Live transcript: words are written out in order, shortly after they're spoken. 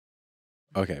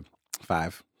Okay.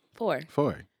 5. 4.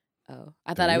 4. Oh,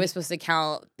 I thought I 3. was supposed to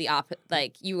count the opposite.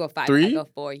 Like, you go 5, 3? I go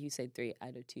 4, you say 3,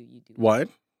 I do 2, you do 1.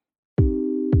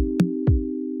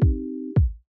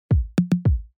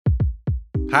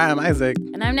 Hi, I'm Isaac.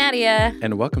 And I'm Nadia.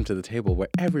 And welcome to the table where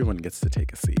everyone gets to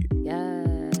take a seat.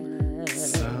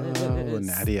 Yes. So,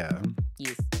 Nadia,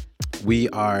 Yes. we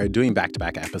are doing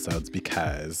back-to-back episodes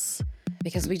because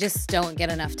we just don't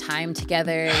get enough time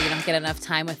together. We don't get enough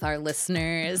time with our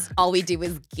listeners. All we do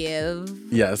is give.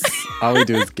 yes, all we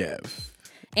do is give.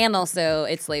 And also,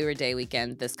 it's Labor Day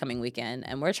weekend this coming weekend,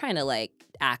 and we're trying to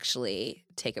actually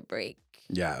take a break.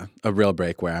 Yeah, a real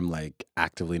break where I'm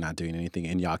actively not doing anything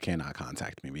and y'all cannot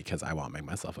contact me because I won't make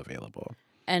myself available.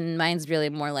 And mine's really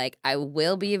more I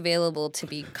will be available to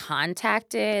be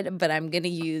contacted, but I'm going to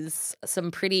use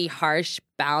some pretty harsh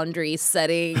boundary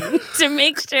setting to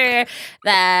make sure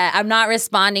that I'm not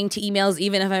responding to emails,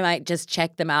 even if I might just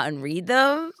check them out and read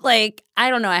them. I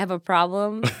don't know. I have a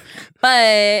problem,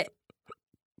 but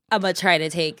I'm going to try to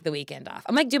take the weekend off.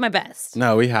 I'm going to do my best.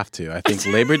 No, we have to. I think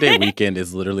Labor Day weekend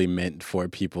is literally meant for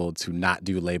people to not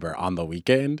do labor on the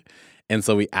weekend. And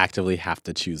so we actively have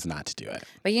to choose not to do it.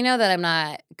 But you know that I'm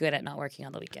not good at not working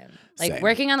on the weekend. Same.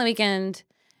 Working on the weekend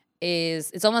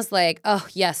it's almost oh,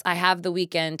 yes, I have the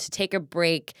weekend to take a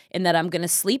break in that I'm going to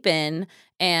sleep in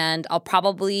and I'll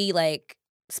probably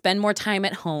spend more time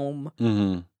at home.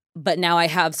 Mm-hmm. But now I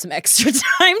have some extra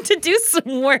time to do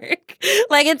some work.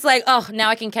 Oh, now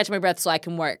I can catch my breath so I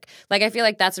can work. I feel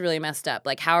that's really messed up.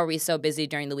 How are we so busy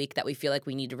during the week that we feel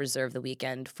we need to reserve the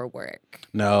weekend for work?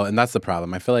 No, and that's the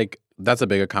problem. I feel that's a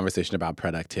bigger conversation about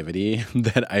productivity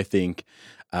that I think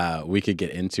we could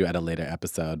get into at a later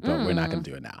episode, but we're not going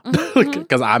to do it now.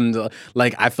 Because I'm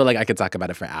I feel I could talk about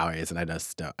it for hours, and I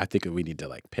just don't. I think we need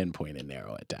to pinpoint and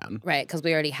narrow it down. Right, because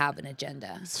we already have an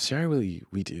agenda. Sure, we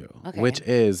do. Okay. Which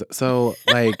is, so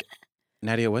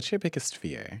Nadia, what's your biggest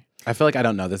fear? I feel I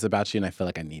don't know this about you, and I feel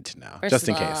I need to know, just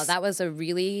in case. That was a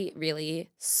really,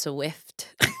 really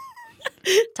swift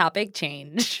topic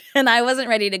change, and I wasn't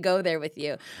ready to go there with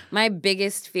you. My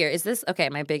biggest fear is this. Okay,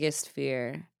 my biggest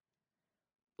fear.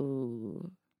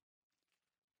 Ooh.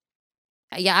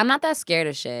 Yeah, I'm not that scared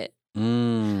of shit.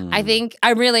 I think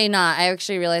I'm really not. I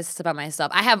actually realized this about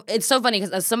myself. It's so funny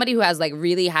because as somebody who has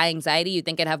really high anxiety, you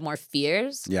think I'd have more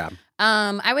fears. Yeah.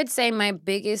 I would say my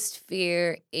biggest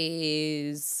fear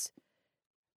is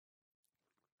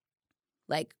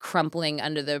crumpling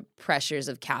under the pressures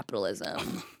of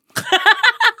capitalism.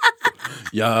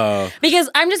 Yo. Because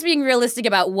I'm just being realistic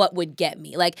about what would get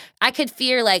me. I could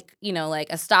fear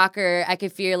a stalker. I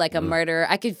could fear a murder.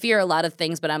 I could fear a lot of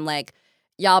things, but I'm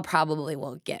y'all probably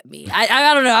won't get me.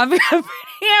 I don't know.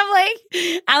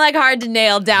 I'm hard to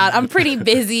nail down. I'm pretty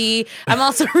busy. I'm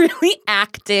also really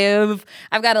active.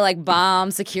 I've got a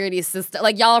bomb security system.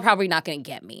 Y'all are probably not gonna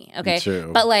get me. Okay.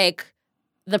 True. But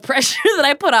the pressure that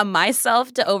I put on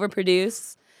myself to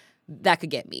overproduce, that could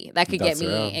get me. That could That's get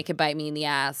me. real. It could bite me in the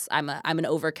ass. I'm an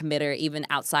overcommitter, even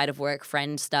outside of work,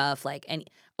 friend stuff, any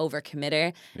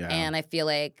overcommitter. Yeah. And I feel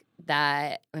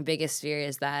that my biggest fear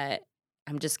is that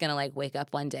I'm just gonna wake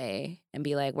up one day and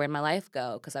be where'd my life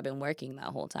go? Because I've been working that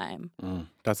whole time.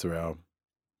 That's real.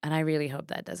 And I really hope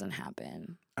that doesn't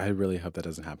happen. I really hope that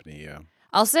doesn't happen to you.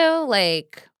 Also,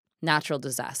 natural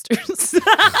disasters.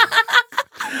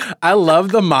 I love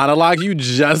the monologue you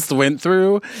just went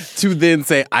through to then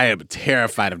say, I am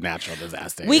terrified of natural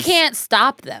disasters. We can't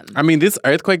stop them. I mean, this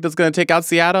earthquake that's going to take out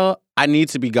Seattle, I need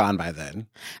to be gone by then.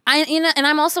 And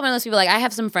I'm also one of those people, I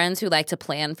have some friends who like to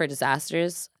plan for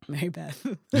disasters. Mary Beth.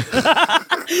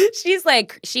 She's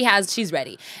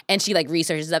ready. And she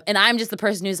researches stuff. And I'm just the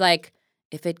person who's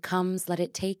if it comes, let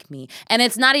it take me. And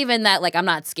it's not even that I'm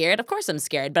not scared. Of course I'm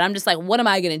scared. But I'm just what am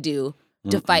I going to do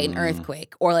to fight an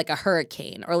earthquake or a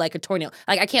hurricane or a tornado?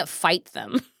 I can't fight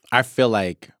them. I feel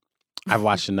I've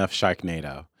watched enough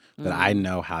Sharknado that I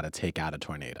know how to take out a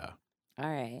tornado. All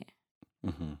right.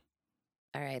 Mm-hmm.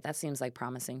 All right. That seems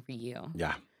promising for you.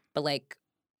 Yeah. But are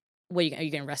you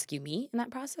going to rescue me in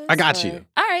that process? I got you.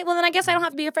 All right. Well, then I guess I don't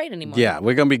have to be afraid anymore. Yeah,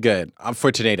 we're going to be good.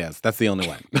 For tornadoes. That's the only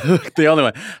one. The only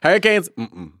one. Hurricanes?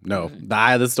 No. The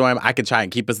eye of the storm, I could try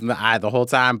and keep us in the eye the whole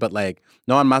time. But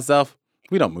knowing myself,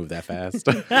 we don't move that fast.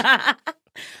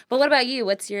 But what about you?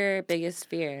 What's your biggest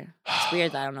fear? It's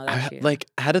weird that I don't know that shit.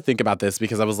 I had to think about this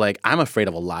because I was I'm afraid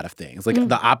of a lot of things.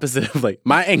 The opposite of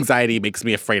my anxiety makes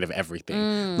me afraid of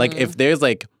everything. If there's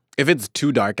if it's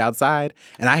too dark outside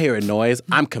and I hear a noise,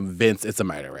 I'm convinced it's a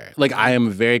murderer. I am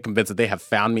very convinced that they have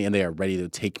found me and they are ready to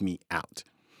take me out.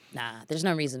 Nah, there's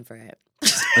no reason for it.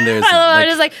 And there's I'm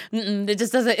just it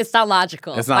just doesn't. It's not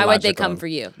logical. Why would they come for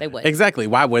you? They would. Exactly.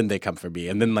 Why wouldn't they come for me?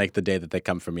 And then the day that they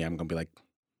come for me, I'm gonna be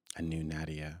I knew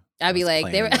Nadia. I'd be was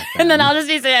like, they were, playing with and then them. I'll just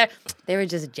be saying, they were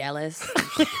just jealous.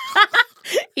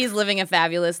 He's living a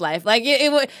fabulous life. Like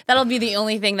that'll be the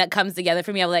only thing that comes together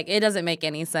for me. I'm like, it doesn't make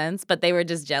any sense, but they were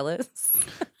just jealous.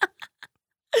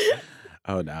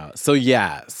 Oh no. So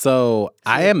yeah. So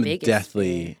I your am biggest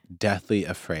deathly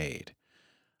afraid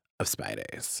of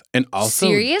spiders, and also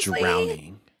Seriously?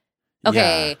 drowning.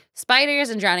 Okay, Yeah. spiders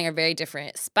and drowning are very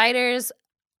different. Spiders,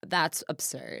 that's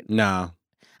absurd. No.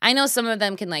 I know some of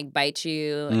them can like bite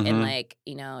you, and Mhm. like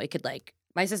it could like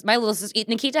my little sister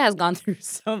Nikita has gone through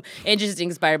some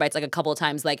interesting spider bites like a couple of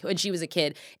times. Like when she was a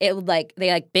kid, it would like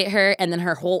they like bit her, and then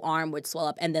her whole arm would swell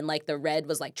up, and then like the red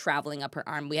was like traveling up her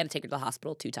arm. We had to take her to the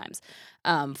hospital 2 times,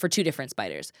 for 2 different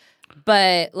spiders.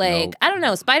 But like Nope. I don't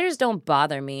know, spiders don't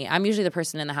bother me. I'm usually the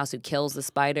person in the house who kills the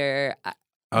spider.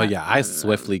 Oh yeah, I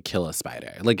swiftly kill a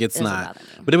spider. Like it's It doesn't not. bother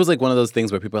me. But it was like one of those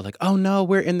things where people are like, "Oh no,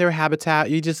 we're in their habitat.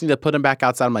 You just need to put them back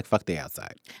outside." I'm like, "Fuck, they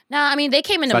outside." No, I mean they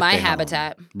came into Fuck my they home.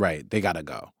 habitat. Right? They gotta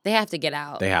go. They have to get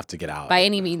out They have to get out by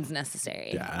any means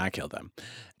necessary. Yeah, and I kill them.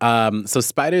 So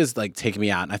spiders like take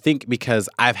me out, and I think because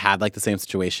I've had like the same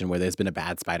situation where there's been a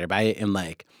bad spider bite, and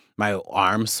like my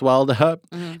arm swelled up,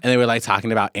 Mhm. and they were like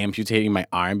talking about amputating my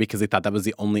arm because they thought that was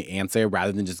the only answer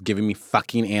rather than just giving me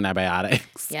fucking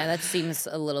antibiotics. Yeah, that seems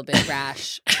a little bit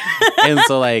rash. And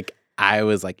so like I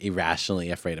was like irrationally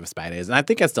afraid of spiders, and I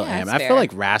think I still Yeah, am. that's I feel fair.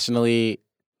 like rationally,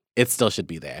 it still should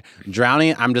be there.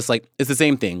 Drowning, I'm just like it's the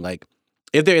same thing. Like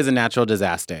if there is a natural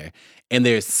disaster and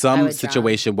there's I some would drown.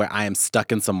 situation where I am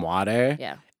stuck in some water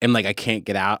Yeah. and like I can't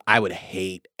get out, I would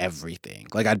hate everything.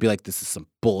 Like I'd be like, this is some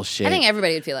bullshit. I think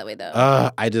everybody would feel that way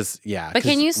though. I just yeah. But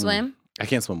can 'cause, you swim? I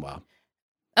can't swim well.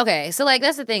 Okay, so like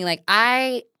that's the thing. Like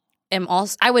I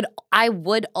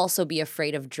would also be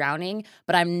afraid of drowning,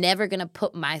 but I'm never gonna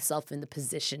put myself in the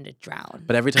position to drown.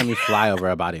 But every time you fly over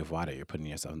a body of water, you're putting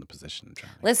yourself in the position of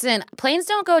drowning. Listen, planes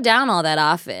don't go down all that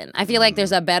often. I feel like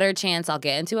there's a better chance I'll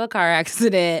get into a car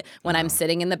accident when I'm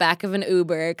sitting in the back of an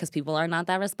Uber because people are not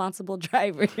that responsible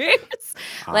drivers.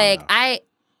 Like know. I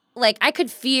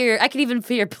could even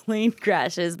fear plane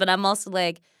crashes, but I'm also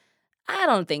like, I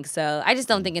don't think so. I just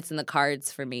don't think it's in the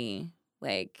cards for me.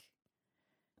 Like,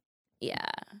 yeah.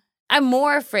 I'm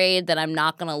more afraid that I'm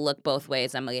not gonna look both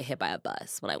ways. I'm gonna get hit by a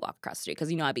bus when I walk across the street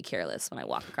because I'd be careless when I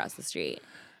walk across the street.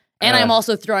 And I'm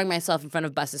also throwing myself in front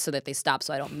of buses so that they stop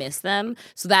so I don't miss them.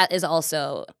 So that is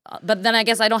also, but then I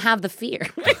guess I don't have the fear.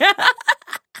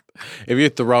 If you're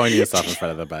throwing yourself in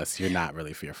front of the bus, you're not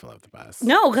really fearful of the bus.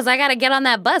 No, because I gotta get on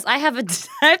that bus. I have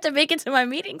to make it to my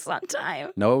meetings on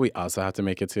time. Know what we also have to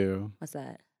make it to? What's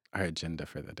that? Our agenda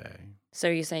for the day. So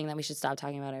are you saying that we should stop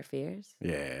talking about our fears?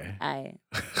 Yeah. I.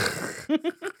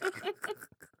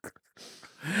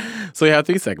 So we have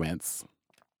 3 segments.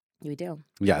 We do.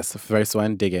 Yes. First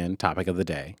one, dig in, topic of the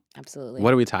day. Absolutely.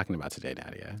 What are we talking about today,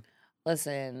 Nadia?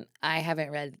 Listen, I haven't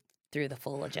read through the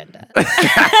full agenda.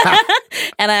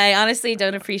 And I honestly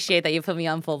don't appreciate that you put me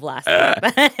on full blast.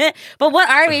 But what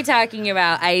are we talking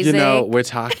about, Isaac? You know, we're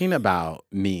talking about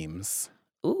memes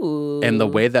Ooh. and the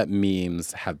way that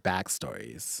memes have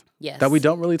backstories yes. that we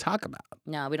don't really talk about.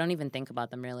 No, we don't even think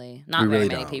about them really. Not We very really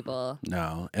many don't. people.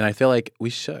 No. And I feel like we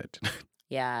should.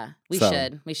 Yeah, we So-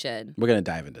 should. We should. We're going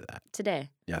to dive into that. Today,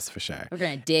 Yes, for sure. we're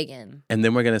going to dig in. And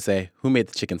then we're going to say, who made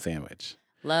the chicken sandwich?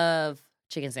 Love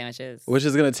chicken sandwiches. Which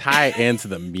is going to tie into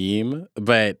the meme.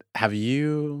 But have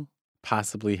you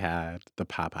possibly had the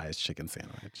Popeyes chicken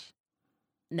sandwich?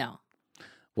 No.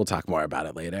 We'll talk more about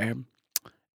it later.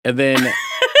 And then,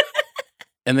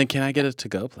 can I get a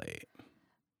to-go plate?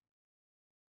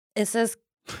 It says,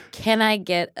 can I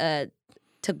get a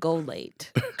to go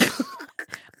late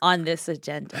on this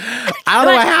agenda? I don't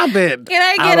know what happened. Can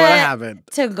I I don't get know what a happened.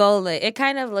 to go late? It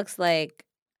kind of looks like,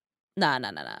 no.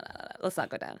 Let's not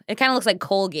go down. It kind of looks like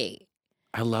Colgate.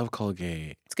 I love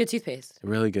Colgate. It's good toothpaste.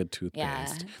 Really good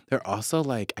toothpaste. Yeah. They're also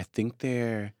like, I think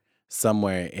they're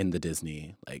somewhere in the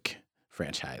Disney like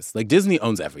franchise. Like Disney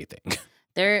owns everything.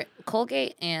 They're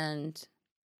Colgate and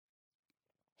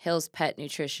Hill's Pet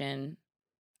Nutrition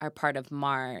are part of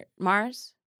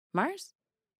Mars?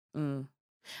 Mm.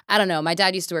 I don't know. My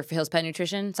dad used to work for Hill's Pet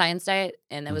Nutrition, Science Diet,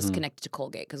 and it was Mhm. connected to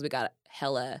Colgate because we got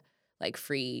hella like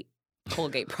free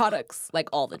Colgate products like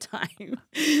all the time.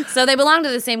 So they belong to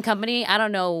the same company. I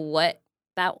don't know what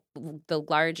the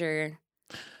larger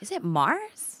is it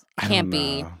Mars? I Can't don't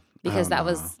be know. because I that don't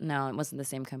was no, it wasn't the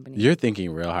same company. You're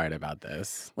thinking real hard about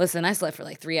this. Listen, I slept for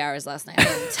like 3 hours last night.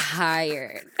 I'm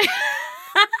tired.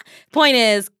 Point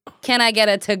is, can I get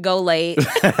a to go late?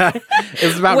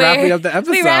 It's about Where wrapping up the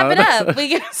episode. We wrap it up. We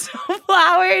give some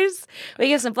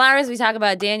flowers. We talk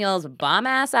about Daniel's bomb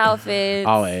ass outfit.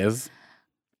 Always.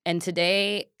 And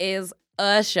today is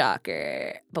a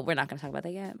shocker. But we're not going to talk about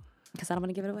that yet because I don't want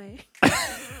to give it away.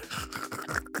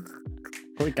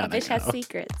 We gotta Bitch has go.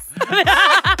 secrets.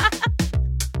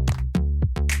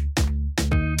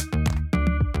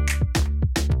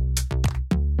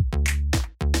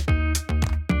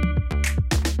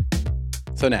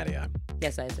 So, Nadia,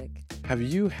 Yes, Isaac. have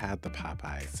you had the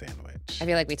Popeye sandwich? I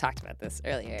feel like we talked about this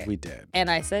earlier. We did.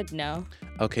 And I said no.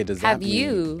 Okay, does that Have mean...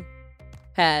 you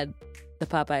had the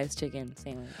Popeye's chicken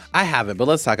sandwich? I haven't, but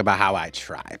let's talk about how I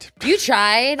tried. You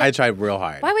tried? I tried real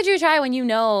hard. Why would you try when you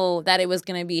know that it was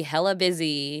going to be hella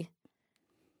busy?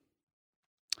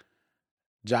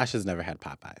 Josh has never had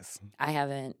Popeyes. I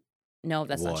haven't. No,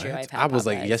 that's not true. What? I've had I was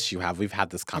like, Popeyes. yes, you have. We've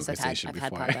had this Yes, conversation I've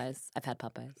before. had Popeyes. I've had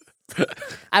Popeyes.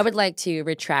 I would like to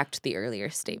retract the earlier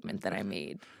statement that I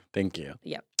made. Thank you.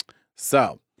 Yep.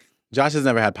 So, Josh has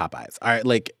never had Popeyes. All right,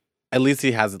 like, at least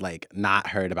he has, like, not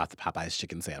heard about the Popeyes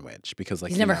chicken sandwich because,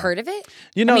 like, He's you never know- heard of it?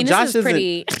 You know, I mean, Josh this is doesn't.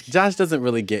 pretty. Josh doesn't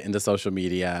really get into social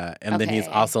media, and then he's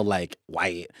Okay. also like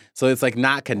white, so it's like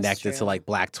not connected to true. like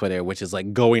Black Twitter, which is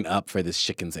like going up for this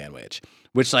chicken sandwich,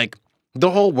 which like the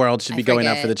whole world should I be going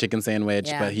up for forget. the chicken sandwich,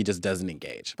 Yeah. but he just doesn't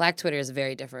engage. Black Twitter is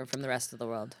very different from the rest of the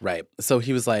world. Right. So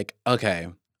he was like, "Okay,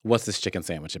 what's this chicken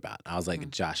sandwich about?" I was like, Mm.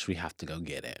 "Josh, we have to go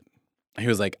get it." He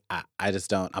was like, I just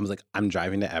don't. I was like, "I'm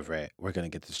driving to Everett. We're gonna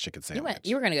get this chicken sandwich."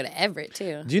 You were going to go to Everett,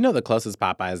 too. Do you know the closest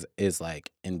Popeyes is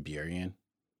like in Burien?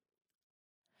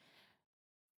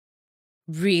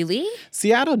 Really?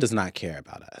 Seattle does not care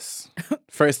about us.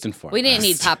 First and foremost, We didn't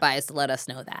need Popeyes to let us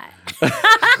know that.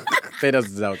 They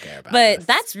just don't care about us. But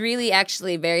that's really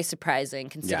actually very surprising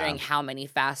considering Yeah. how many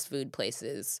fast food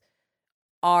places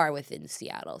are within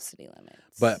Seattle city limits.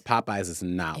 But Popeyes is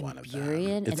not In one of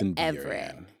Burien them. It's and in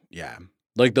Everett. Burien. Yeah.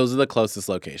 Like those are the closest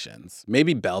locations.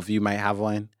 Maybe Bellevue might have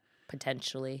one.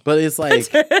 potentially. But it's like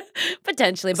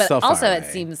Potentially. But so far also it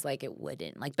away. seems like it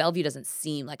wouldn't. Like Bellevue doesn't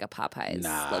seem like a Popeyes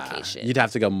nah. location. You'd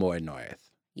have to go more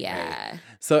north. yeah.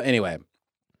 So anyway,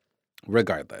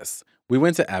 regardless, we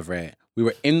went to Everett. We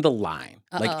were in the line,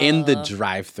 like in the Uh-oh.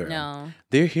 drive-through. No.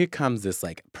 Here comes this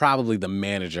like probably the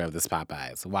manager of this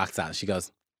Popeyes walks out. She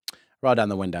goes, roll down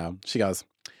the window. She goes,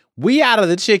 "We out of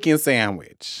the chicken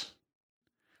sandwich."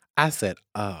 I said,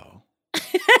 "Oh."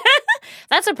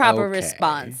 That's a proper Okay.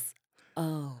 response.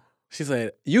 Oh. She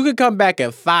said, "You could come back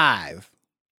at 5."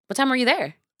 What time were you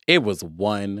there? It was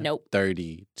 1:32. Nope.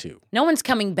 No one's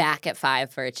coming back at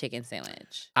 5 for a chicken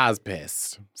sandwich. I was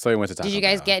pissed. So we went to Taco Did you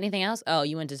guys Bell. get anything else? Oh,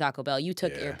 you went to Taco Bell. You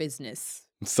took Yeah. your business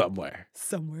somewhere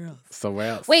somewhere else.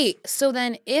 else? Wait, so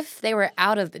then if they were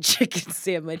out of the chicken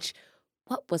sandwich,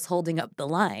 what was holding up the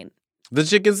line? The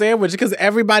chicken sandwich, because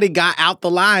everybody got out the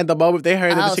line the moment they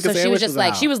heard that the Oh, chicken so sandwich she was just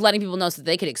like, out. she was letting people know so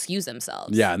they could excuse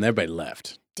themselves. Yeah, and everybody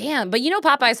left. Damn, but you know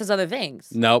Popeyes has other things.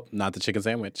 Nope, not the chicken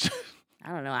sandwich. I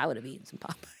don't know. I would have eaten some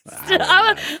I Popeyes.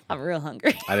 wouldn't I'm real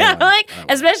hungry. I didn't want it. like, I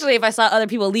wouldn't. especially if I saw other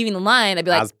people leaving the line, I'd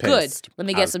be I like, was good, pissed. let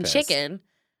me I get was some pissed. chicken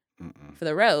Mm-mm. for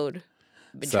the road.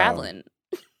 Been So- traveling.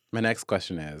 My next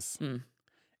question is, Mm.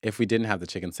 if we didn't have the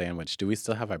chicken sandwich, do we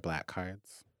still have our black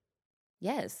cards?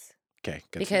 Yes. Okay,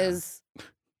 good to know. Because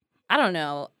I don't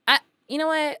know. You know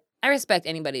what? I respect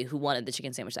anybody who wanted the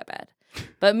chicken sandwich that bad.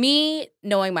 But me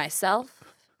knowing myself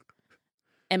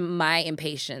and my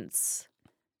impatience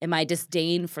and my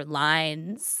disdain for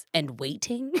lines and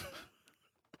waiting.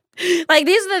 Like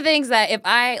these are the things that if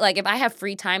I have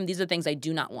free time, these are the things I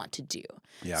do not want to do.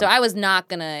 Yeah. So I was not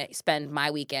gonna spend my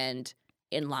weekend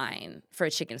in line for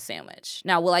a chicken sandwich.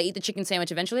 Now, will I eat the chicken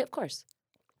sandwich eventually? Of course.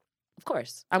 Of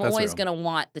course. I'm That's always real. gonna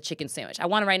want the chicken sandwich. I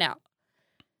want it right now.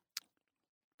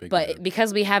 Big But bad.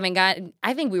 because we haven't gotten,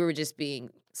 I think we were just being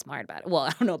smart about it. Well, I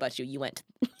don't know about you. You went.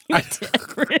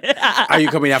 Are you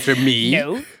coming after me?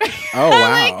 No. Oh,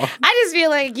 wow. Like, I just feel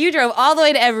like you drove all the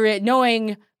way to Everett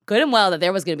knowing good and well that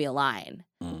there was going to be a line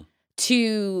Mm.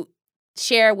 to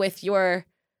share with your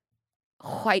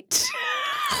white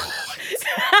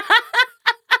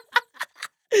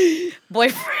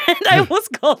boyfriend. I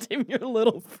almost called him your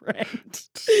little friend.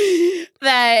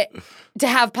 That to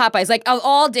have Popeyes, like of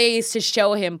all days to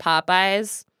show him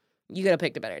Popeyes, you could have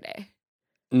picked a better day.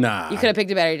 Nah. You could have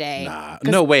picked a better day. Nah.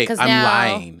 'Cause- No, wait. 'cause I'm now-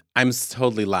 lying. I'm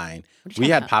totally lying. What you We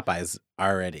had talking about? Popeyes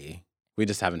already. We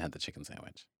just haven't had the chicken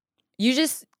sandwich. You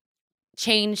just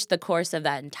changed the course of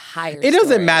that entire. It doesn't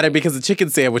story. matter because the chicken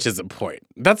sandwich is important.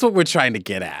 That's what we're trying to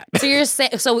get at. So you're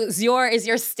so is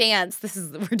your stance? This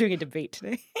is we're doing a debate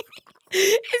today.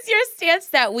 Is your stance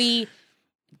that we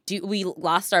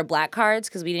lost our black cards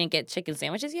because we didn't get chicken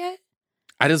sandwiches yet?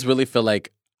 I just really feel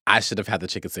like I should have had the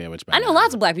chicken sandwich by I know now.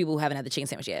 lots of black people who haven't had the chicken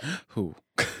sandwich yet. Who?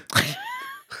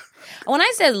 When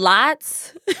I said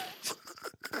lots, that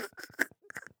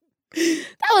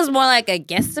was more like a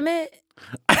guesstimate.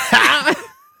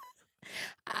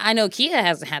 I know Kia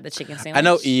hasn't had the chicken sandwich. I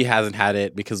know E hasn't had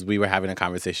it because we were having a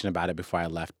conversation about it before I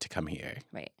left to come here.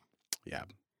 Right. Yeah.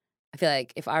 I feel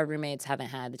like if our roommates haven't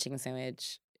had the chicken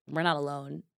sandwich, we're not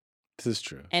alone. This is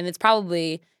true. And it's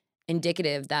probably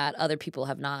indicative that other people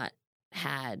have not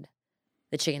had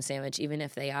the chicken sandwich, even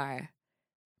if they are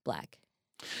Black.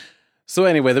 So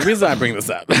anyway, the reason I bring this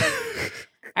up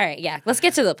All right, yeah. Let's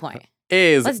get to the point.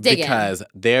 is Let's dig because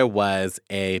there was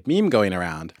a meme going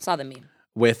around Saw the meme.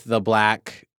 with the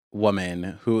Black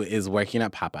woman who is working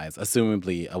at Popeyes,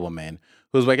 assumably a woman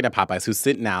who's working at Popeyes, who's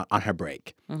sitting out on her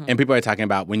break. Mhm. And people are talking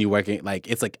about when you're working, like,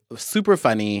 it's like super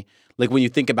funny, like when you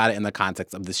think about it in the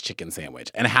context of this chicken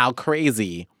sandwich and how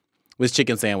crazy this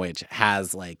chicken sandwich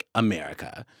has, like,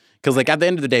 America. Because, like, at the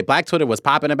end of the day, Black Twitter was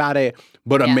popping about it,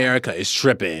 but Yeah. America is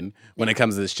tripping when it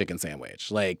comes to this chicken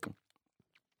sandwich. Like,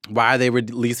 why are they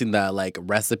releasing the, like,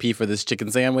 recipe for this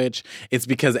chicken sandwich? It's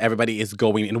because everybody is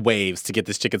going in waves to get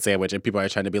this chicken sandwich, and people are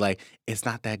trying to be like, it's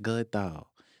not that good, though.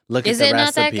 Look Is at the it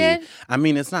not recipe. that good? I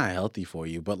mean, it's not healthy for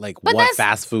you, but, like, But what that's-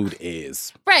 fast food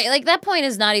is. Right, like that point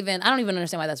is not even, I don't even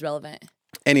understand why that's relevant.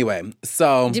 Anyway,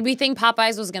 so Did we think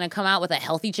Popeyes was going to come out with a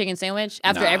healthy chicken sandwich?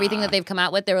 After everything Nah. that they've come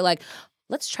out with, they were like,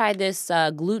 let's try this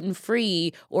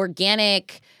gluten-free,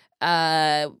 organic,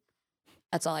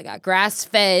 that's all I got,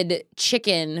 grass-fed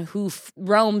chicken who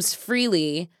roams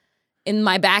freely in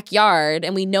my backyard,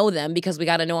 and we know them because we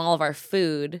got to know all of our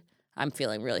food. I'm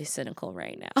feeling really cynical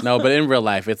right now. no, but in real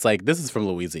life, it's like, this is from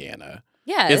Louisiana.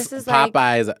 Yeah, It's this is like,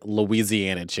 Popeye's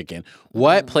Louisiana chicken.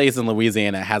 What place in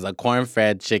Louisiana has a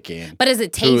corn-fed chicken? but does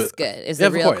it taste good? Is the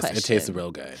of real course, question. it tastes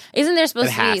real good. Isn't there supposed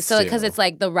It to be has so because to. it's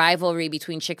like the rivalry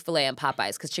between Chick-fil-A and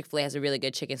Popeyes because Chick-fil-A has a really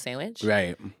good chicken sandwich,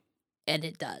 Right. and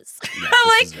it does. Yes, I'm this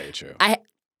like, is very true.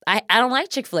 I don't like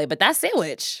Chick-fil-A, but that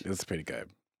sandwich, It's pretty good.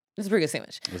 it's a pretty good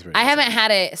sandwich. It's pretty I good. haven't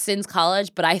had it since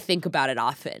college, but I think about it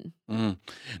often.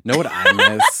 Know what I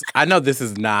miss? I know this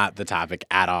is not the topic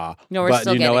at all. No, we're but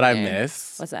still you know what I getting there.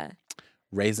 miss? What's that?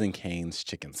 Raising Cane's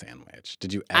chicken sandwich.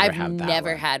 Did you ever I've have that?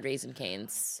 never one? had Raisin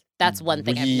Cane's. That's one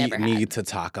thing I've We never need had. to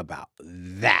talk about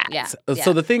that. Yeah, So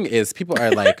yeah. the thing is, people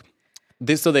are like,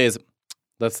 this. So there's.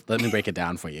 Let me break it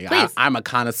down for you. Please. I'm a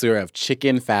connoisseur of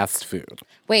chicken fast food.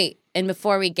 Wait, and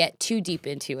before we get too deep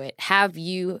into it, have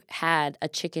you had a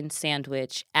chicken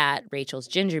sandwich at Rachel's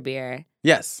Ginger Beer?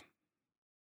 Yes.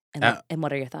 And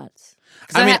what are your thoughts?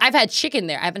 'Cause I mean- I've had chicken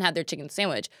there. I haven't had their chicken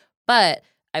sandwich, but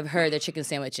I've heard their chicken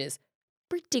sandwich is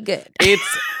pretty good.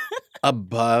 It's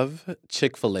above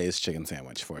Chick-fil-A's chicken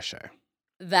sandwich for sure.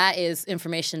 That is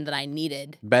information that I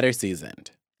needed. Better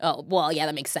seasoned. Oh, well, yeah,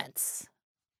 that makes sense.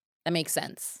 That makes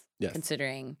sense Yes.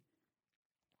 considering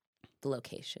the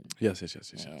location. Yes.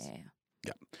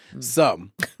 Yeah. So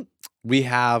we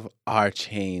have our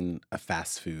chain of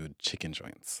fast food chicken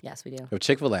joints. Yes, we do. We have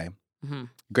Chick-fil-A. hmm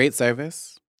Great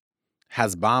service.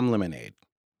 Has bomb lemonade.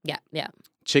 Yeah.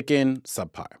 Chicken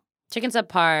subpar. Chicken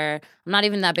subpar. I'm not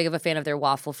even that big of a fan of their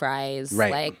waffle fries.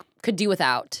 Right. Like, could do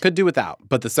without. Could do without.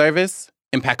 But the service,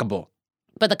 impeccable.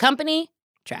 But the company,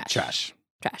 trash. Trash.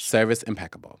 Service,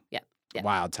 impeccable. Yeah.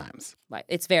 Wild times. Right.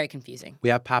 It's very confusing. We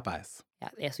have Popeyes. Yeah.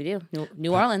 Yes, we do.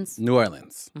 New Orleans. New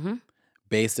Orleans. Mhm.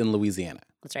 Based in Louisiana.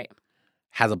 That's right.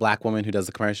 Has a black woman who does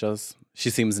the commercials. She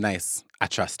seems nice. I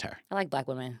trust her. I like black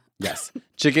women. Yes.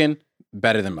 Chicken,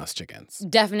 better than most chickens.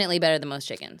 Definitely better than most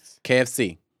chickens.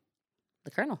 KFC.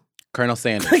 The Colonel. Colonel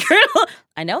Sanders. The Colonel.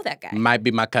 I know that guy. Might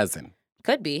be my cousin.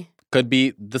 Could be. Could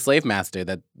be the slave master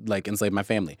that like enslaved my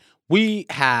family. We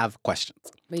have questions.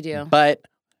 We do. But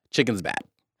chicken's bad.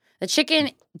 The chicken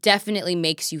definitely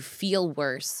makes you feel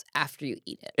worse after you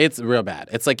eat it. It's real bad.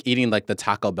 It's like eating like the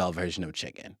Taco Bell version of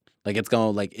chicken. Like it's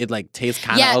going like it like tastes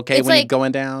kind of Yeah, okay it's when you're like-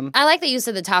 going down. I like that you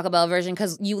said the Taco Bell version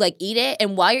because you like eat it,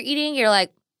 and while you're eating, you're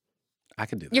like, I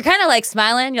could do that. you're kind of like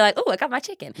smiling. You're like, oh, I got my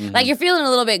chicken. Mhm. Like you're feeling a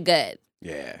little bit good.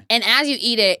 Yeah. And as you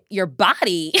eat it, your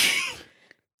body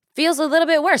feels a little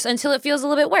bit worse until it feels a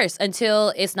little bit worse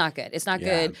until it's not good. It's not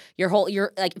Yeah. good.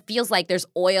 You're like, it feels like there's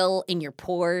oil in your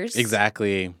pores.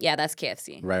 Exactly. Yeah, that's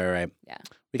KFC. Right. Yeah.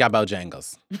 We got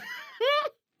Bojangles.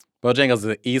 Bojangles is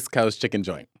an East Coast chicken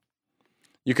joint.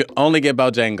 You could only get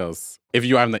Bojangles if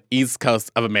you are on the East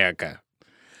Coast of America.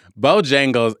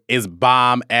 Bojangles is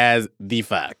bomb as the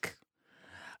fuck.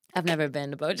 I've never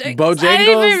been to Bojangles. Bojangles? I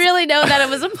didn't even really know that it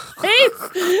was a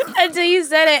place until you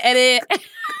said it, and it.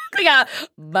 We got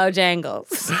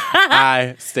Bojangles.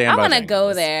 I stand I want to Bojangles.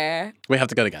 go there. We have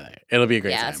to go together. It'll be a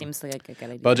great Yeah, time. it seems like a good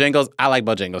idea. Bojangles, I like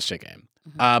Bojangles chicken.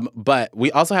 But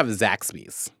we also have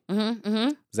Zaxby's. Mm-hmm.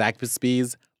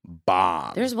 Zaxby's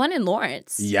bomb. There's one in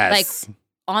Lawrence. Yes. Like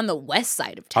on the west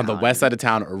side of town. on the west side of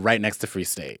town, right next to Free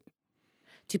State.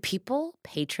 Do people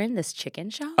patron this chicken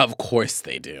shop? Of course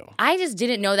they do. I just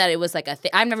didn't know that it was like a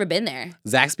thing. I've never been there.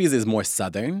 Zaxby's is more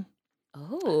southern.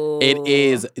 Oh. It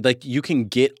is like you can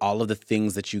get all of the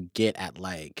things that you get at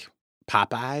like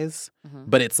Popeyes,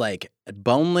 but it's like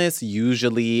boneless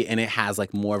usually, and it has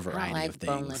like more variety I don't like of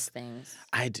things. boneless things.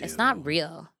 I do. It's not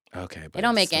real. Okay, but It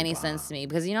don't it's make so any bomb. sense to me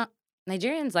because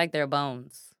Nigerians like their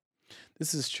bones.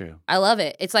 This is true. I love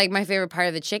it. It's like my favorite part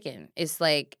of the chicken. It's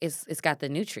like it's got the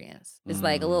nutrients. It's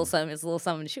like a little something. It's a little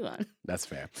something to chew on. That's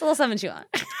fair. It's a little something to chew on.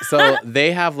 So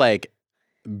they have like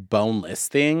boneless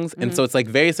things, and so it's like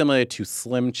very similar to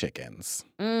Slim Chickens,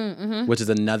 which is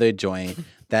another joint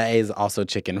that is also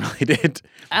chicken related.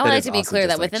 I would like to be clear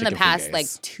that within the past like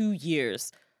 2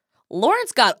 years,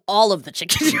 Lawrence got all of the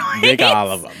chicken joints. They got all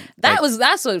of them.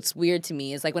 That's what's weird to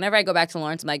me is like whenever I go back to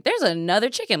Lawrence, I'm like, there's another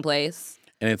chicken place.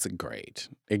 And it's great.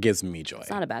 It gives me joy.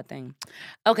 It's not a bad thing.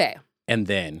 Okay. And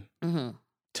then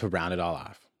to round it all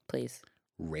off, please.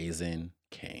 Raising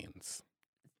Cane's.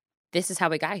 This is how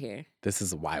we got here. This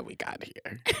is why we got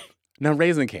here. Now,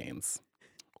 Raising Cane's.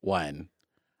 One,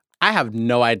 I have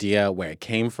no idea where it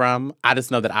came from. I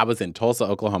just know that I was in Tulsa,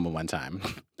 Oklahoma one time.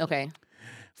 Okay.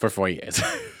 For 4 years.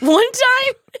 One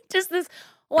time? Just this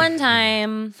one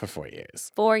time. For 4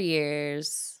 years. 4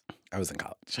 years. I was in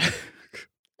college.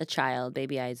 A child,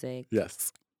 baby Isaac.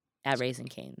 Yes. At Raising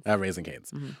Cane's. At Raising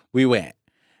Cane's. We went.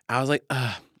 I was like,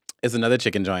 it's another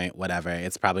chicken joint, whatever.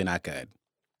 It's probably not good.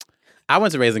 I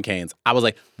went to Raising Cane's. I was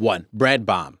like, one, bread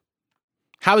bomb.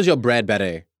 How is your bread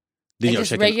better than your just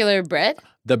chicken? Regular bread?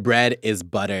 The bread is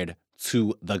buttered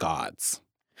to the gods.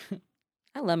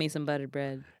 I love me some buttered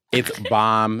bread. It's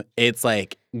bomb. It's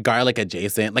like garlic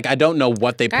adjacent. Like I don't know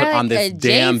what they put on this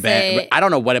damn bread. I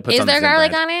don't know what it puts on this Is there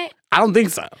garlic bread. on it? I don't think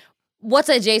so. What's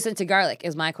adjacent to garlic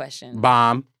is my question.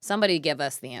 Bomb. Somebody give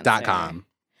us the answer. .com.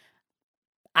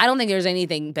 I don't think there's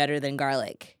anything better than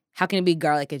garlic. How can it be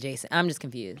garlic adjacent? I'm just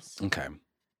confused. Okay.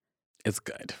 It's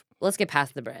good. Let's get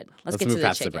past the bread. Let's get move to the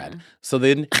past chicken. the bread. So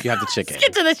then you have the chicken. Let's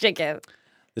get to the chicken.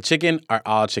 The chicken are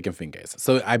all chicken fingers.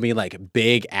 So I mean like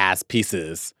big ass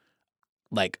pieces,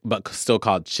 like but still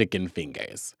called chicken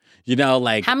fingers. You know,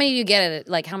 like how many do you get at it?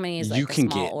 Like how many is like you a can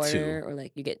small get order 2. or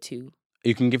like you get 2?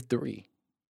 You can give 3.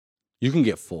 You can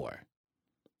get 4.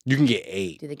 You can get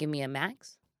 8. Do they give me a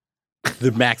max?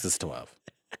 The max is 12.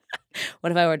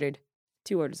 What if I ordered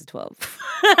 2 orders of 12?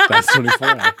 That's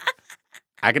 24.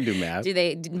 I can do math. Do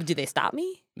they stop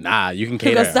me? Nah, you can Who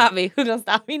cater. gonna stop me? Who gonna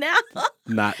stop me now?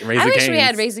 Not Raising I wish Cane's. we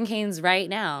had Raising Cane's right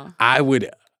now. I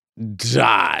would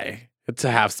die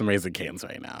to have some Raising Cane's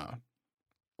right now.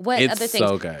 What It's other things?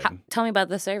 so good. Tell me about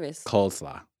the service.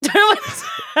 Coleslaw.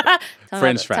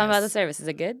 French fries. Tell me about the service. Is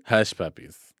it good? Hush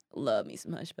puppies. Love me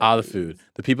some hush puppies. All the food.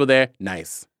 The people there,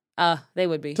 nice. They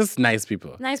would be. Just nice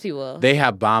people. Nice people. They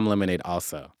have bomb lemonade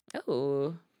also.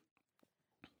 Oh.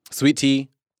 Sweet tea,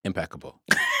 impeccable.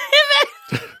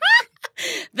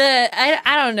 I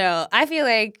don't know. I feel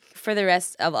like for the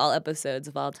rest of all episodes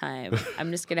of all time,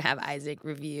 I'm just gonna have Isaac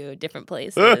review different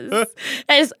places.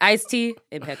 As iced tea,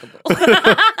 impeccable.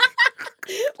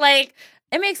 Like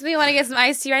it makes me want to get some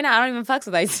iced tea right now. I don't even fucks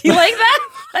with iced tea like that.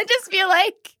 I just feel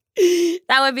like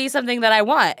that would be something that I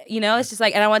want. You know, it's just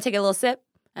like, and I want to take a little sip,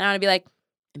 and I want to be like,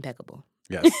 impeccable.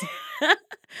 Yes.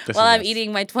 While I'm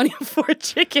eating my 24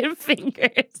 chicken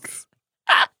fingers,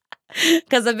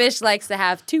 because a bitch likes to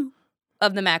have 2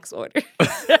 of the max order.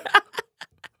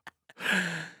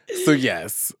 So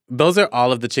yes, those are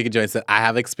all of the chicken joints that I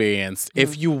have experienced.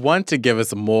 If you want to give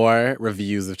us more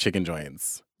reviews of chicken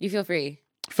joints, You feel free.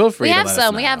 feel free. We to have let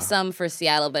some. Us We know. have some for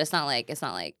Seattle, but it's not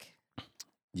like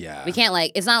Yeah, we can't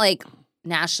like. It's not like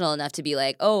national enough to be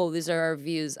like, oh, these are our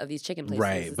reviews of these chicken places.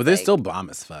 right. It's But they're like, still bomb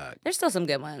as fuck. there's still some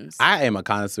good ones. I am a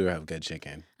connoisseur of good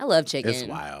chicken. I love chicken. It's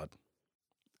wild.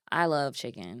 I love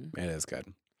chicken. It is good.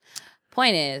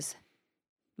 Point is,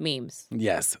 memes.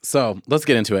 Yes. So let's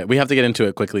get into it. We have to get into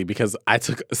it quickly because I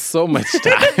took so much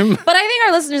time. But I think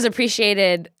our listeners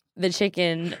appreciated the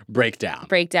chicken Breakdown.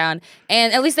 breakdown,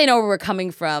 and at least they know where we're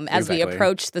coming from as we Exactly.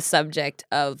 approach the subject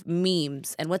of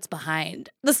memes and what's behind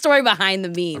the story behind the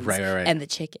memes Right. and the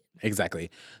chicken. Exactly.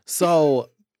 So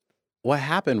what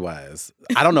happened was,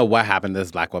 I don't know what happened to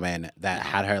this Black woman that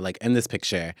had her like in this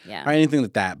picture Yeah. or anything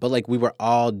like that, but like we were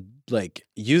all like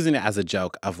using it as a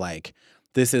joke of like,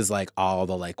 this is like all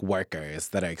the like workers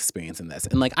that are experiencing this.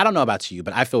 And like, I don't know about you,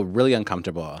 but I feel really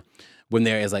uncomfortable when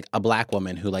there is like a Black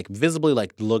woman who like visibly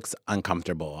like looks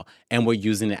uncomfortable and we're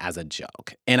using it as a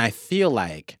joke. And I feel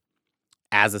like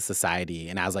as a society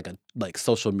and as like a like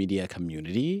social media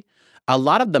community, a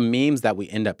lot of the memes that we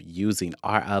end up using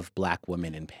are of Black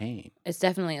women in pain. It's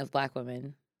definitely of Black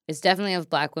women. It's definitely of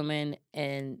Black women,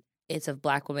 and it's of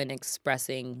Black women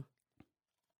expressing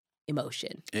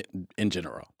emotion In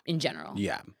general. in general.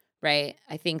 Yeah. Right?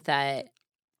 I think that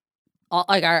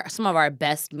some of our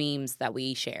best memes that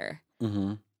we share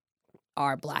Mm-hmm.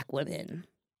 are Black women.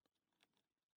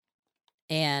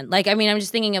 And like, I mean, I'm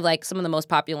just thinking of like some of the most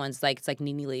popular ones, like it's like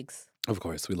Nene Leakes. Of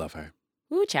course, we love her.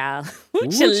 Ooh, child. Ooh,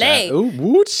 Ooh, Chile. Ooh,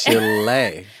 woo,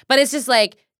 Chile. But it's just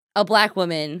like a Black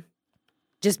woman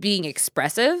just being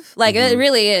expressive. Like Mhm. it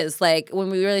really is. Like when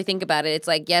we really think about it, it's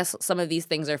like, yes, some of these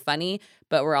things are funny,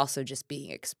 but we're also just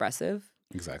being expressive.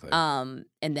 Exactly. And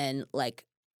then like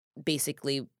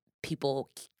basically people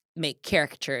make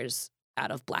caricatures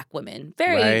out of Black women.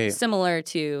 Very Right. similar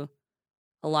to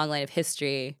a long line of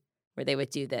history where they would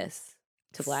do this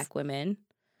to Black women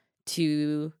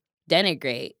to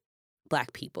denigrate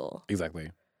Black people.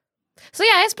 Exactly. So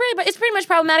yeah, it's pretty much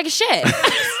problematic as shit.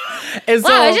 And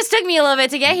Wow, it just took me a little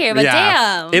bit to get here, but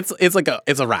damn. It's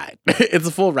a ride. It's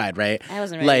a full ride, right? I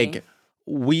wasn't ready. Like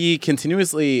we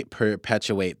continuously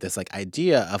perpetuate this like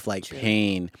idea of like True.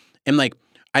 pain. And like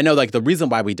I know like the reason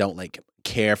why we don't like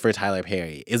care for Tyler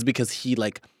Perry is because he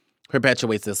like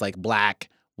perpetuates this like Black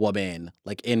woman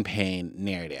like in pain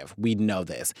narrative. We know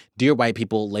this. Dear White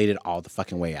People laid it all the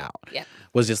fucking way out. Yeah.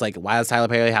 Was just like, why does Tyler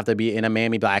Perry have to be in a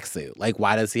mammy black suit? Like,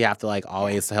 why does he have to like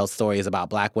always tell stories about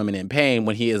Black women in pain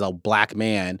when he is a Black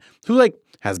man who like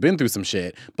has been through some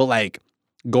shit, but like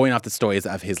going off the stories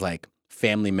of his like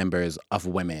family members of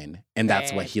women, and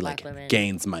that's what Right, he Black like women.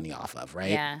 gains money off of,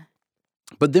 right? Yeah.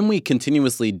 But then we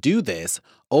continuously do this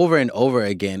over and over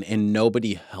again, and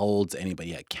nobody holds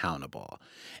anybody accountable.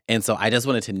 And so I just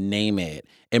wanted to name it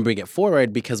and bring it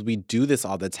forward because we do this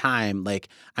all the time. Like,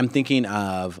 I'm thinking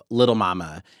of Little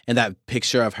Mama and that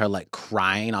picture of her like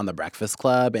crying on the Breakfast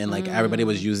Club, and like everybody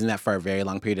was using that for a very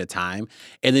long period of time.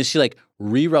 And then she like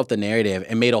rewrote the narrative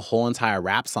and made a whole entire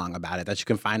rap song about it that you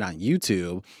can find on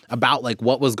YouTube about like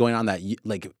what was going on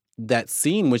that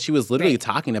scene when she was literally Right.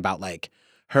 talking about like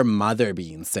her mother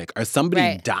being sick or somebody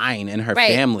Right. dying in her Right.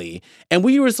 family. And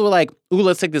we were so like, ooh,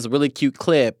 let's take this really cute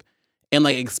clip and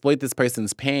like exploit this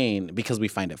person's pain because we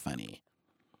find it funny.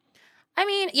 I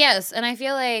mean, yes, and I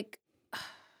feel like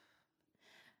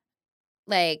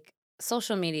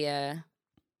social media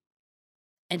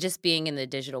and just being in the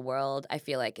digital world, I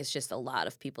feel like it's just a lot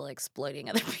of people exploiting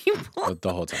other people.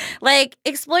 The whole time. Like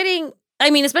exploiting, I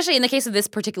mean, especially in the case of this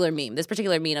particular meme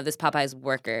of this Popeyes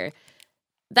worker,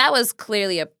 that was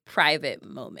clearly a private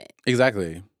moment.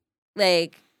 Exactly.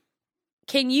 Like,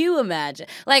 can you imagine?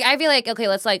 Like, I feel like, okay,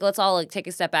 let's all like take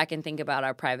a step back and think about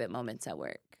our private moments at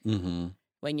work Mm-hmm.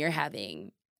 when you're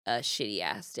having a shitty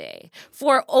ass day.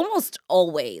 For almost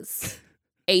always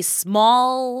a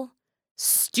small,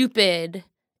 stupid,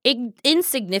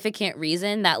 insignificant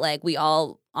reason that like we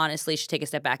all honestly should take a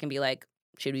step back and be like,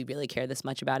 should we really care this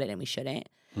much about it? And we shouldn't.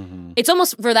 Mm-hmm. It's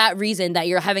almost for that reason that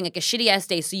you're having like a shitty ass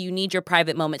day, so you need your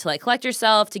private moment to like collect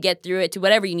yourself, to get through it, to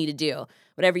whatever you need to do,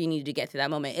 whatever you need to get through that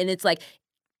moment. And it's like,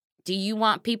 do you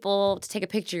want people to take a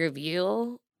picture of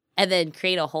you and then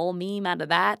create a whole meme out of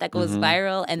that goes Mhm.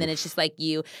 viral? And then it's just like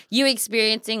you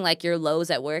experiencing like your lows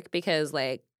at work, because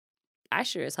like I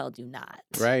sure as hell do not.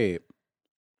 Right.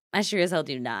 I sure as hell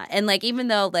do not. And like, even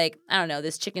though like, I don't know,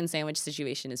 this chicken sandwich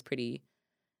situation is pretty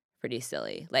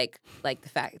silly. Like the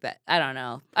fact that, I don't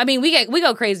know. I mean, we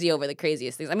go crazy over the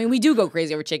craziest things. I mean, we do go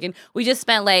crazy over chicken. We just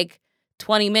spent like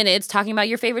 20 minutes talking about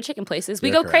your favorite chicken places.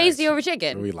 We You're go crazy correct. over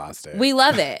chicken. We lost it. We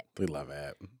love it. We love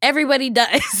it. Everybody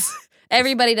does.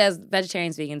 Everybody does.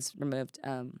 Vegetarians, vegans removed.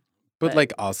 But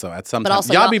like also at some But time,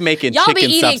 also y'all be making Y'all be chicken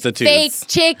eating substitutes.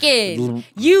 fake chicken.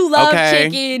 You love Okay.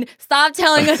 chicken. Stop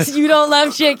telling us you don't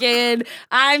love chicken.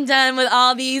 I'm done with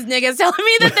all these niggas telling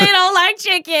me that they don't like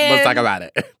chicken. Let's talk about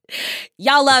it.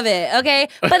 Y'all love it, okay?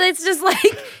 But it's just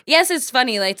like, yes, it's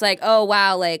funny. Like, it's like, oh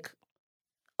wow, like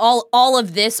all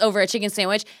of this over a chicken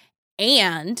sandwich,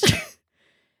 and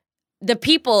the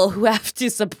people who have to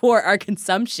support our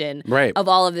consumption Right. of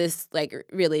all of this like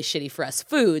really shitty for us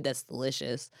food that's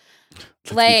delicious. Let's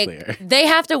be Like, clear. they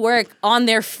have to work on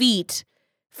their feet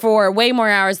for way more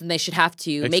hours than they should have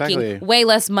to, Exactly. making way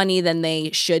less money than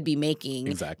they should be making,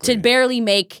 Exactly. to barely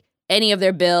make any of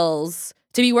their bills,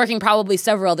 to be working probably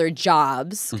several other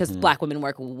jobs, because Mhm. Black women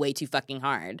work way too fucking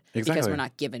hard because Exactly. we're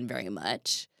not given very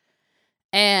much.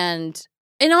 And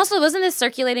also, wasn't this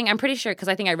circulating? I'm pretty sure, because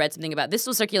I think I read something about this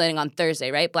was circulating on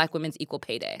Thursday, right? Black Women's Equal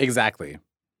Pay Day. Exactly.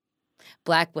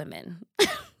 Black women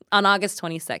on August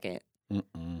 22nd.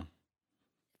 Mm-mm.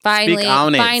 Finally, Speak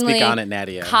on it. finally Speak on it,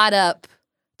 Nadia. caught up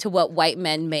to what white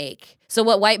men make. So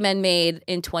what white men made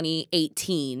in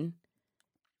 2018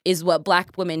 is what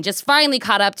Black women just finally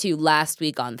caught up to last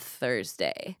week on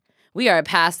Thursday. We are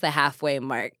past the halfway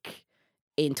mark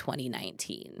in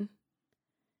 2019.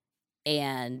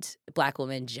 And Black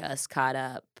women just caught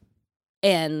up.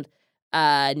 And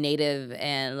Native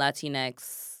and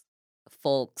Latinx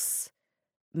folks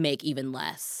make even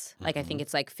less. Like, I think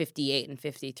it's like 58 and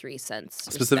 53 cents.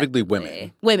 Specifically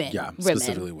women. Women. Yeah,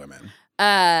 specifically women.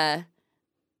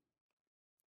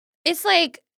 It's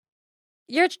like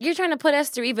you're trying to put us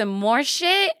through even more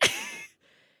shit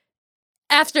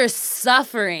after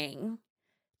suffering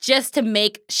just to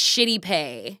make shitty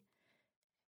pay.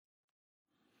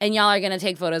 And y'all are going to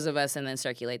take photos of us and then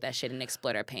circulate that shit and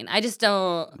exploit our pain. I just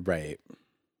don't. Right.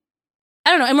 I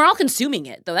don't know. And we're all consuming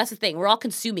it, though. That's the thing. We're all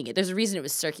consuming it. There's a reason it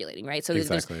was circulating, right? So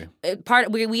exactly.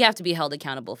 We have to be held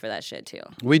accountable for that shit, too.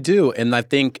 We do. And I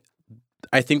think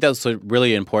that's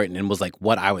really important and was like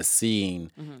what I was seeing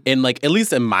in like, at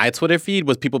least in my Twitter feed,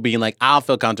 was people being like, I don't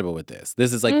feel comfortable with this.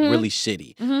 This is like really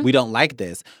shitty. We don't like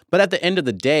this. But at the end of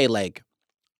the day, like,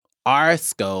 our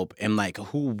scope and like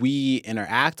who we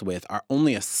interact with are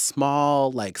only a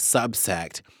small like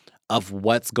subsect of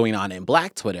what's going on in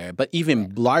Black Twitter, but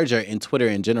even larger in Twitter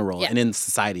in general and in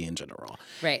society in general.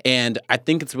 Right. And I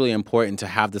think it's really important to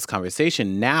have this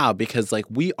conversation now because like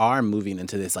we are moving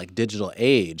into this like digital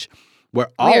age where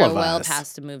all of us well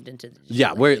past to moved into the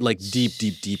digital we're age. like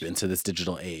deep into this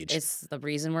digital age. It's the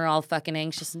reason we're all fucking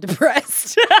anxious and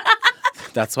depressed.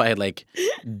 That's why like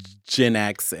Gen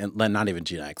X and not even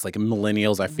Gen X, like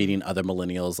millennials are feeding other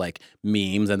millennials like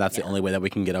memes, and that's the only way that we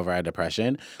can get over our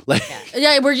depression. Like,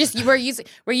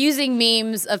 we're using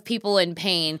memes of people in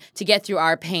pain to get through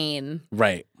our pain.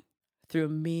 Right. Through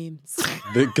memes.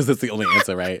 Because it's the only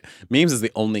answer, right? Memes is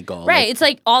the only goal. Right. It's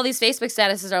like all these Facebook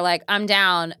statuses are like, I'm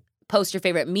down, post your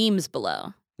favorite memes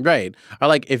below. Right. Or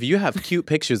like if you have cute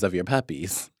pictures of your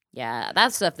puppies. Yeah,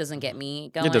 that stuff doesn't get me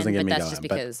going. It doesn't get me that's going, just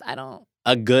because I don't.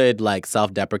 A good like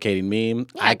self-deprecating meme.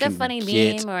 Yeah, like a funny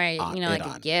meme or like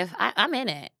a GIF. I'm in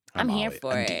it. I'm here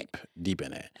for it. Deep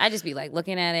in it. I just be like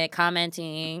looking at it,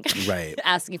 commenting, right,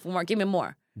 asking for more. Give me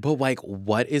more. But like,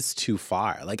 what is too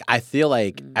far? Like, I feel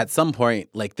like at some point,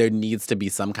 like there needs to be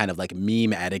some kind of like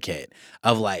meme etiquette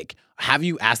of like, have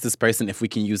you asked this person if we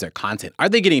can use their content? Are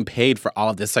they getting paid for all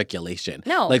of this circulation?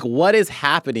 No. Like, what is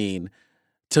happening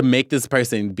to make this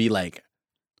person be like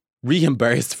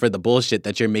reimbursed for the bullshit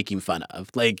that you're making fun of?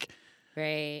 Like,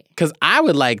 right. Because I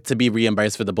would like to be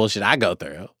reimbursed for the bullshit I go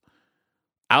through.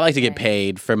 I like to get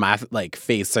paid for my like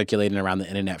face circulating around the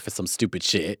internet for some stupid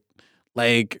shit.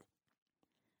 Like,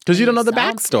 because you don't know the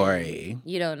backstory.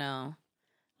 You don't know.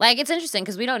 Like, it's interesting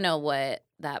because we don't know what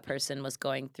that person was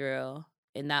going through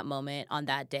in that moment on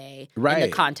that day. Right. In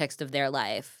the context of their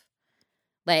life.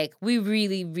 Like, we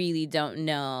really, really don't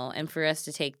know. And for us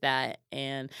to take that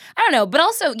and, I don't know. But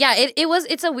also, yeah,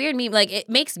 it's a weird meme. Like, it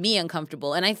makes me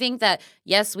uncomfortable. And I think that,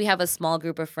 yes, we have a small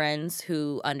group of friends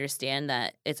who understand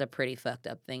that it's a pretty fucked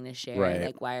up thing to share. Right.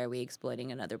 Like, why are we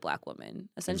exploiting another Black woman,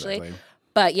 essentially? Exactly.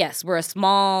 But yes, we're a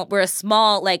small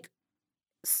like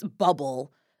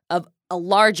bubble of a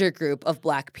larger group of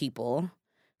Black people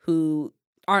who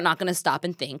are not going to stop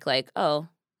and think like, oh,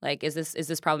 like, is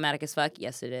this problematic as fuck?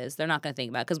 Yes, it is. They're not going to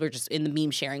think about it because we're just in the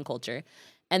meme sharing culture.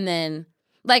 And then,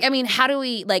 like, I mean, how do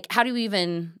we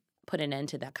even put an end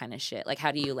to that kind of shit? Like,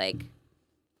 how do you, like,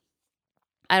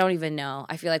 I don't even know.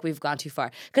 I feel like we've gone too far.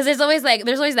 Because there's always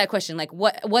that question, like,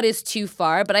 what is too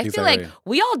far? But I feel like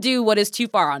we all do what is too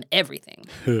far on everything.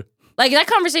 Like, that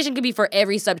conversation could be for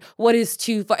every subject. What is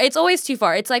too far? It's always too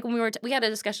far. It's like when we had a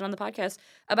discussion on the podcast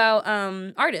about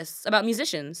artists, about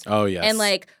musicians. Oh, yes. And,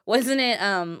 like, wasn't it,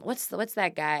 what's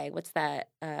that guy? What's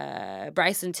that,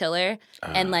 Bryson Tiller?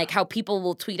 And, like, how people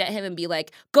will tweet at him and be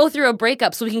like, go through a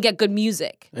breakup so we can get good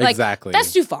music. Like, exactly.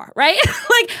 That's too far, right?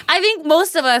 Like, I think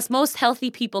most of us, most healthy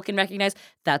people can recognize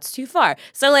that's too far.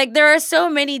 So, like, there are so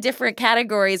many different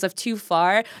categories of too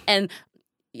far, and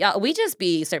yeah, we just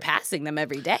be surpassing them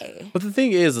every day. But the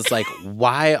thing is, it's like,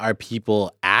 why are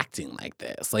people acting like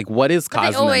this? Like, what is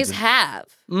causing them? They always them have.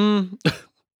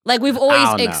 Like, we've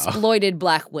always exploited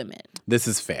Black women. This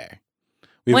is fair.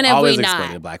 We've always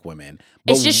exploited Black women.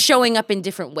 It's just showing up in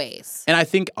different ways. And I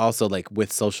think also, like,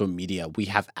 with social media, we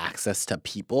have access to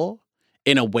people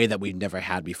in a way that we've never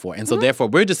had before. And so, therefore,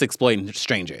 we're just exploiting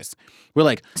strangers. We're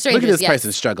like, look at this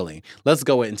person struggling. Let's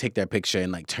go and take their picture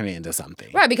and, like, turn it into something.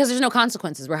 Right, because there's no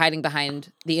consequences. We're hiding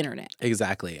behind the internet.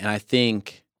 Exactly. And I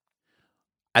think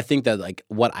that, like,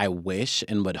 what I wish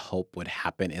and would hope would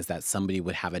happen is that somebody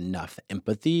would have enough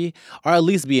empathy or at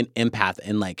least be an empath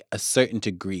in, like, a certain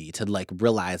degree to, like,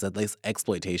 realize that this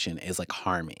exploitation is, like,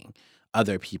 harming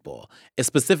other people,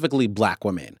 specifically Black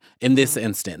women in this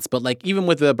instance. But like even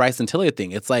with the Bryson Tiller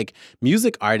thing, it's like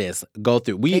music artists go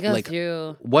through.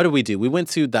 What do we do? We went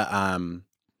to the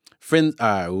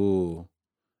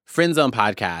Friend Zone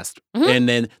podcast, and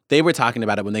then they were talking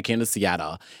about it when they came to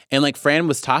Seattle. And like Fran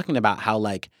was talking about how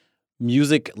like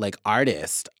music like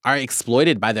artists are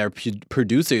exploited by their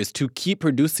producers to keep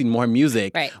producing more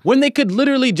music when they could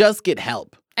literally just get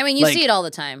help. I mean, you see it all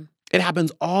the time. It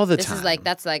happens all the time. This is like,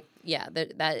 that's like, yeah,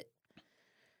 that.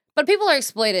 But people are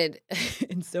exploited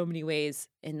in so many ways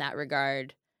in that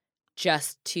regard,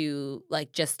 just to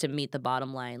meet the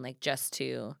bottom line, like just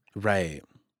to. Right.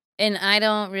 And I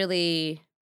don't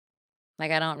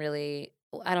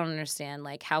understand,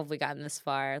 like, how have we gotten this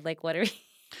far? Like, what are we?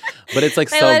 But it's like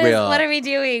so real. What are we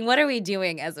doing? What are we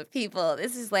doing as a people?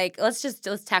 This is like, let's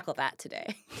tackle that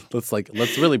today. Let's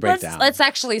really break down. Let's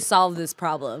actually solve this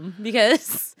problem,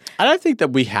 because I don't think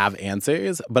that we have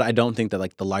answers, but I don't think that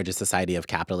like the largest society of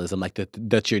capitalism, like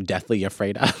that you're deathly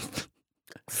afraid of.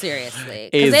 Seriously,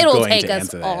 because it'll take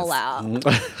us all out,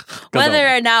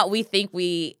 whether or not we think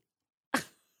we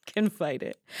can fight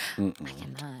it.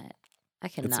 I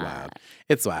cannot.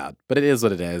 It's wild, but it is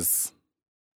what it is.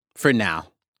 For now.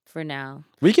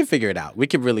 We can figure it out. We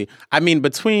can really, I mean,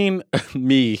 between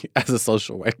me as a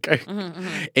social worker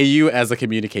and you as a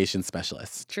communication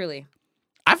specialist. Truly.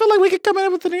 I feel like we could come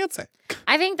in with an answer.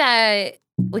 I think that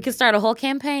we could start a whole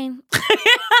campaign.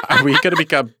 Are we going to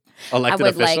become elected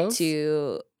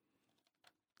officials?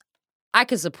 I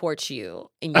could support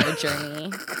you in your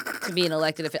journey to be an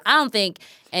elected official. I don't think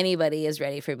anybody is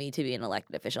ready for me to be an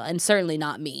elected official, and certainly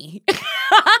not me.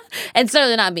 And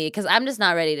certainly not me, because I'm just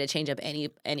not ready to change up any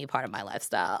part of my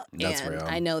lifestyle. That's real.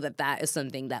 I know that is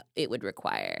something that it would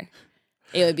require.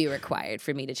 It would be required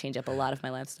for me to change up a lot of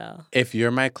my lifestyle. If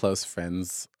you're my close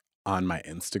friends on my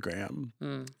Instagram,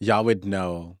 y'all would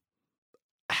know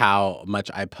how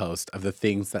much I post of the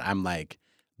things that I'm like,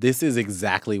 this is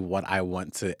exactly what I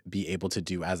want to be able to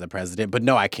do as a president, but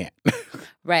no, I can't.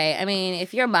 Right. I mean,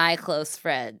 if you're my close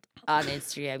friend on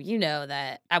Instagram, you know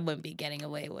that I wouldn't be getting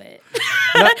away with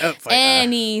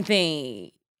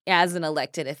anything as an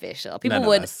elected official. People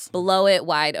would blow it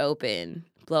wide open.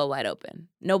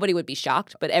 Nobody would be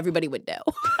shocked, but everybody would know.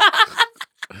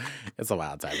 It's a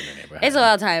wild time in the neighborhood. It's a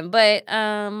wild time, but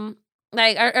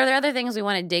like, are there other things we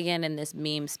want to dig in this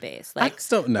meme space? Like, I just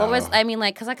don't know.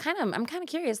 because I'm kind of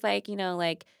curious. Like, you know,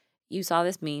 like you saw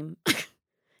this meme,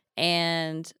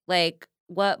 and like,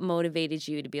 what motivated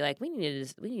you to be like, we need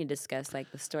to discuss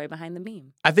like the story behind the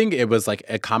meme? I think it was like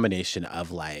a combination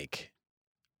of like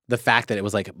the fact that it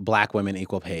was like Black women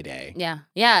equal pay day. Yeah.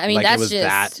 I mean, like, that's it was just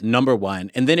that number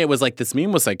one, and then it was like this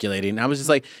meme was circulating, and I was just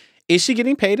like, is she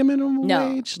getting paid a minimum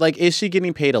wage? Like, is she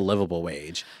getting paid a livable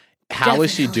wage? How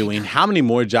is she doing? How many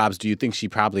more jobs do you think she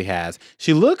probably has?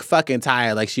 She look fucking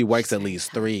tired, like she works at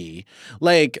least 3.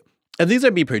 Like, and these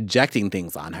are me projecting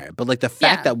things on her, but like the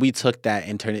fact that we took that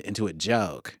and turned it into a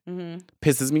joke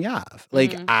pisses me off.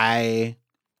 Like, I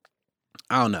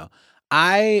don't know.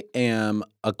 I am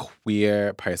a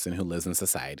queer person who lives in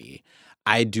society.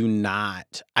 I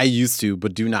used to,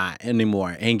 but do not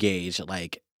anymore engage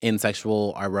like in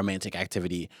sexual or romantic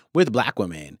activity with Black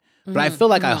women. But I feel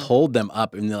like I hold them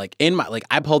up and like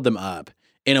I hold them up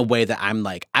in a way that I'm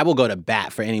like, I will go to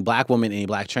bat for any Black woman, any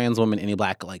Black trans woman, any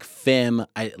Black like femme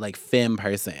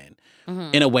person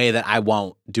in a way that I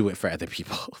won't do it for other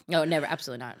people. No, never,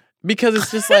 absolutely not. Because it's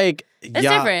just like it's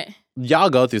different. Y'all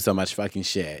go through so much fucking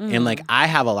shit. And like I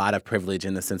have a lot of privilege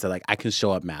in the sense that like I can show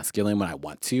up masculine when I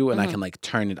want to, and I can like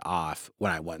turn it off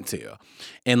when I want to.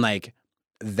 And like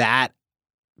that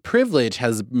privilege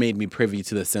has made me privy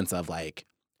to the sense of like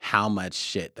how much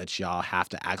shit that y'all have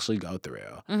to actually go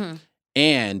through.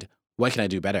 And what can I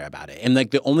do better about it? And like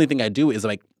the only thing I do is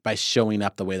like by showing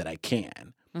up the way that I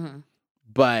can.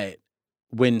 But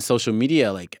when social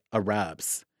media like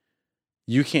erupts,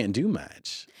 you can't do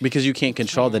much because you can't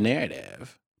control the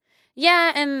narrative.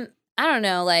 Yeah, and I don't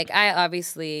know, like I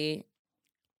obviously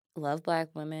love Black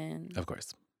women. Of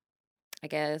course. I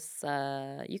guess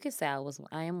you could say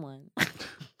I am one.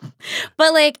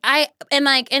 But like and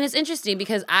it's interesting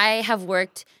because I have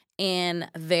worked in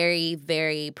very,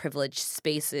 very privileged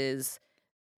spaces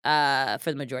for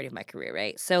the majority of my career,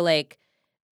 right? So like,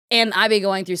 and I've been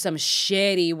going through some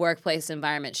shitty workplace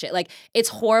environment shit. Like, it's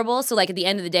horrible. So like at the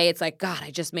end of the day, it's like, God,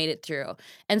 I just made it through.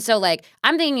 And so like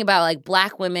I'm thinking about like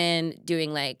Black women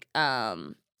doing like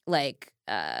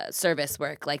service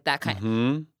work, like that kind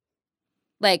of.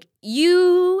 Like,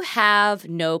 you have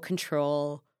no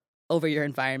control over your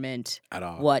environment at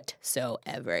all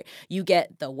whatsoever. You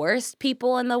get the worst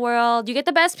people in the world. You get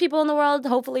the best people in the world,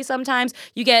 hopefully sometimes.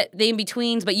 You get the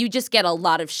in-betweens, but you just get a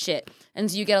lot of shit.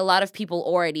 And so you get a lot of people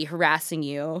already harassing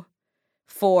you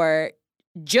for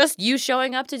just you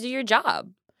showing up to do your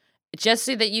job. just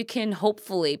so that you can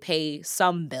hopefully pay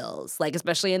some bills, like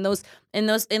especially in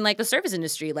like the service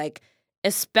industry, like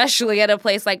especially at a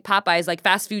place like Popeyes, like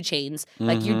fast food chains,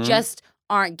 like you just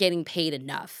aren't getting paid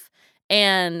enough.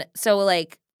 And so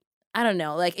like, I don't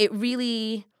know, like it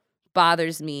really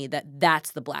bothers me that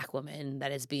that's the Black woman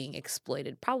that is being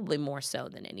exploited, probably more so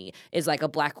than any, is like a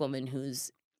Black woman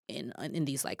who's in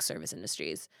these like service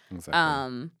industries.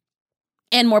 Exactly.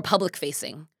 And more public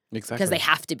facing. Exactly. Because they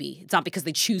have to be. It's not because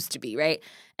they choose to be, right?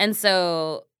 And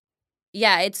so,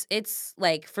 yeah, it's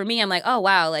like, for me, I'm like, oh,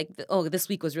 wow, like, this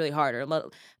week was really hard.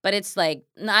 But it's like,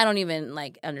 I don't even,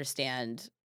 like, understand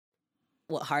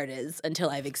what hard is until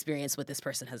I've experienced what this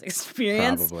person has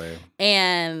experienced. Probably.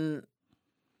 And,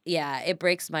 yeah, it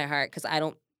breaks my heart because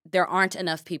there aren't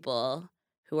enough people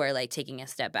who are, like, taking a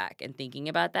step back and thinking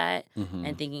about that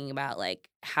and thinking about, like,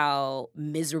 how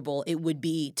miserable it would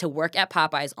be to work at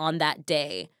Popeyes on that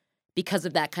day because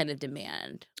of that kind of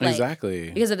demand. Like,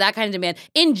 exactly. Because of that kind of demand.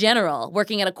 In general,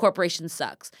 working at a corporation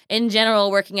sucks. In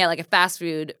general, working at, like, a fast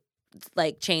food,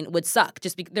 like, chain would suck.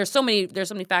 Just because there's so many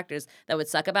factors that would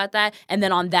suck about that. And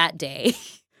then on that day,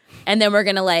 and then we're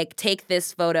going to, like, take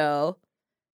this photo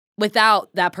without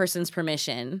that person's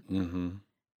permission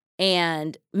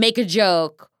and make a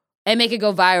joke and make it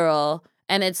go viral.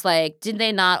 And it's like, did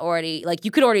they not already, like,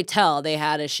 you could already tell they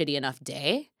had a shitty enough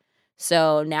day.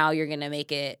 So now you're going to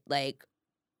make it like,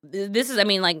 this is, I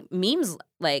mean, like, memes,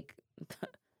 like,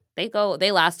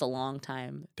 they last a long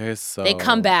time. They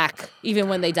come back. Even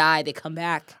when they die, they come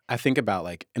back. I think about,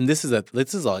 like, and this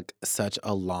is like such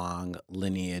a long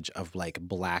lineage of, like,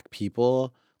 Black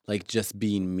people, like, just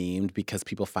being memed because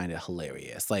people find it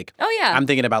hilarious. Like, oh, yeah. I'm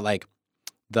thinking about, like,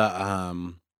 I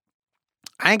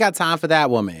ain't got time for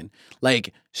that woman.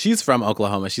 Like, she's from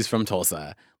Oklahoma. She's from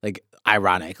Tulsa, like,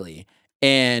 ironically.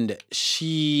 And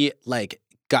she, like,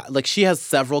 she has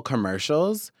several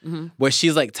commercials where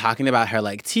she's, like, talking about her,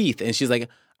 like, teeth. And she's like,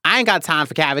 I ain't got time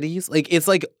for cavities. Like, it's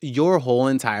like your whole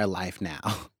entire life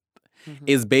now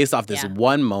is based off this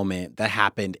one moment that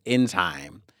happened in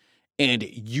time. And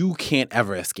you can't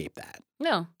ever escape that.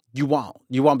 No. You won't.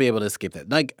 You won't be able to escape that.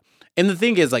 Like, and the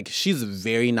thing is, like, she's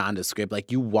very nondescript.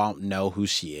 Like, you won't know who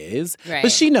she is. Right.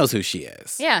 But she knows who she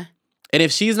is. Yeah. And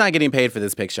if she's not getting paid for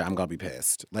this picture, I'm going to be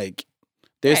pissed. Like,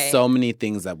 there's so many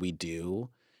things that we do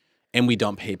and we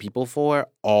don't pay people for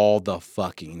all the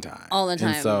fucking time. All the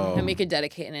time. And we could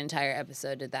dedicate an entire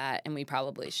episode to that, and we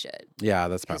probably should. Yeah,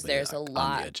 that's probably there's a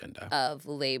lot on the agenda. Of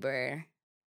labor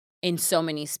in so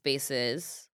many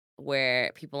spaces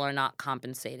where people are not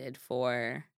compensated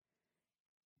for.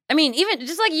 I mean, even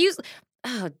just like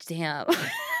oh, damn.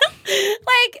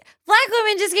 Like, Black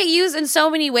women just get used in so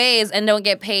many ways and don't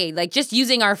get paid. Like, just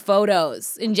using our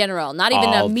photos in general, not even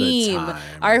all a meme.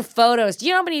 Our photos. Do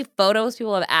you know how many photos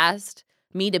people have asked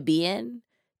me to be in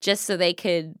just so they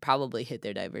could probably hit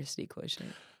their diversity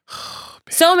quotient?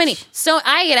 So many. So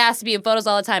I get asked to be in photos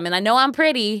all the time, and I know I'm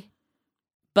pretty.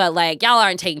 But, like, y'all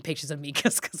aren't taking pictures of me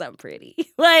because I'm pretty.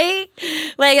 like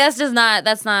that's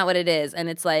not what it is. And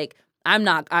it's like, I'm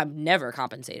never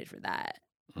compensated for that.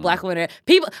 Black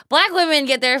women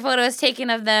get their photos taken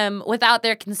of them without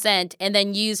their consent and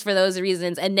then used for those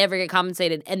reasons and never get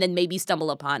compensated and then maybe stumble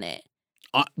upon it.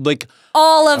 Like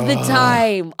all of the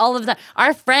time. All of the time.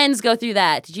 Our friends go through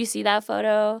that. Did you see that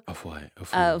photo? Of what?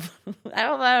 I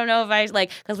don't know if I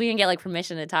like, because we can get like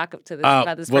permission to talk to this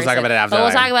about this person. We'll talk about it after. But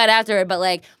we'll talk about it after. But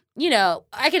like, you know,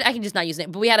 I can just not use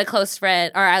it. But we had a close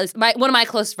friend, or at least one of my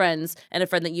close friends and a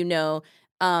friend that you know.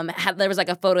 There was like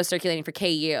a photo circulating for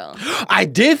KU. I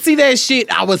did see that shit.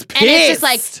 I was pissed. And it's just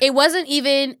like, it wasn't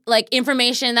even like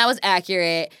information that was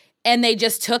accurate. And they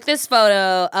just took this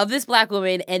photo of this Black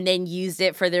woman and then used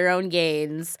it for their own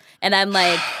gains. And I'm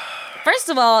like, first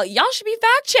of all, y'all should be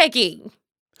fact checking.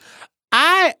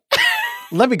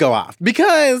 Let me go off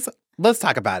because let's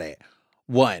talk about it.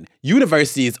 One,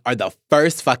 universities are the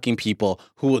first fucking people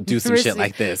who will do some shit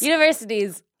like this.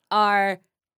 Universities are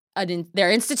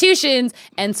they're institutions,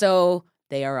 and so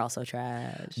they are also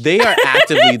trash. They are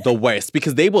actively the worst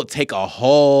because they will take a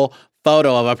whole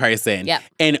photo of a person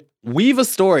and weave a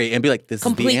story and be like, this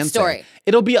complete is the answer. Story.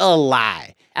 It'll be a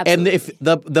lie. Absolutely. And if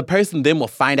the person then will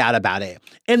find out about it.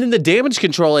 And then the damage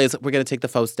control is, we're going to take the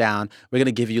photos down. We're going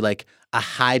to give you like a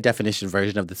high definition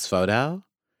version of this photo.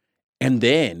 And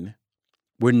then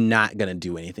we're not going to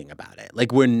do anything about it.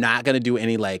 Like, we're not going to do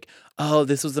any like, oh,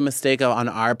 this was a mistake on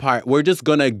our part. We're just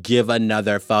going to give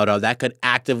another photo that could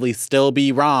actively still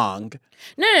be wrong.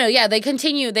 No. Yeah, they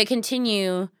continue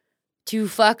to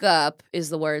fuck up, is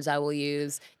the words I will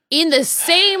use, in the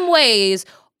same ways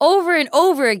over and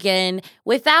over again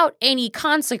without any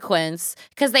consequence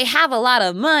because they have a lot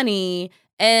of money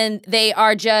And they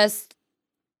are just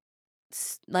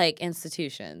like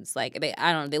institutions. Like they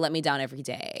let me down every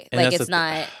day. And like that's it's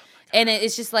not, and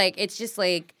it's just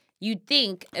like you'd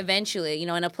think eventually, you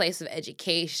know, in a place of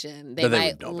education, they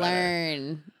might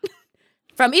learn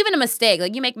from even a mistake.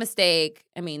 Like you make a mistake.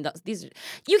 I mean,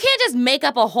 you can't just make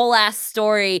up a whole ass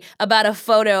story about a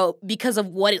photo because of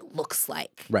what it looks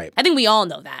like. Right. I think we all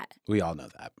know that. We all know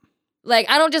that. Like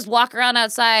I don't just walk around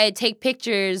outside, take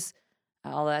pictures.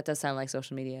 All that does sound like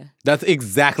social media. That's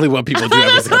exactly what people do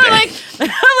every single day. I'm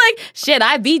like, shit,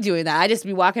 I be doing that. I just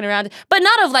be walking around, but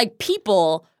not of like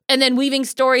people and then weaving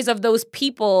stories of those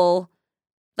people.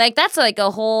 Like that's like a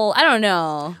whole, I don't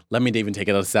know. Let me even take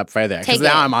it a step further because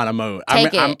now I'm on a mood.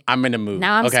 I'm in a mood.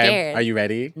 Now I'm scared. Are you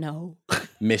ready? No.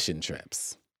 Mission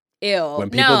trips. Ew. When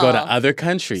people go to other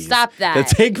countries. Stop that.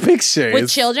 To take pictures.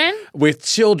 With children? With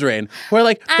children. Who are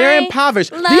like, they're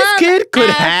impoverished. These kids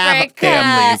could have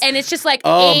families. And it's just like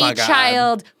a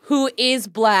child who is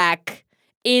black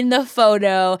in the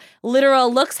photo.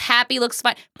 Literal, looks happy, looks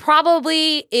fine.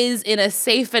 Probably is in a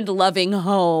safe and loving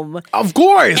home. Of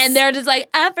course. And they're just like,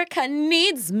 Africa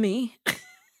needs me.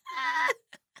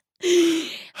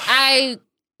 I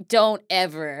don't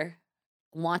ever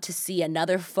want to see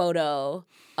another photo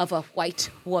of a white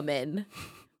woman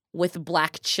with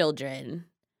black children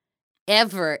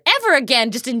ever again,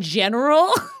 just in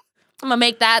general. I'm gonna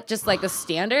make that just like the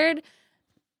standard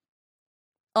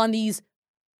on these,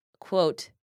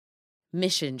 quote,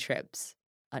 mission trips,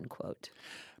 unquote.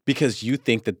 Because you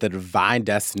think that the divine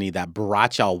destiny that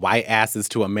brought y'all white asses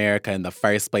to America in the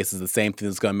first place is the same thing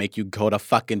that's going to make you go to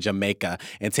fucking Jamaica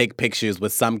and take pictures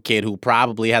with some kid who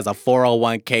probably has a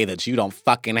 401k that you don't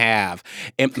fucking have.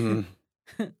 And,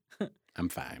 I'm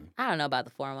fine. I don't know about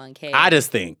the 401k. I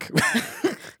just think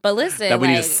but listen, that we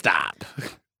need to stop.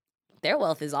 Their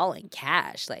wealth is all in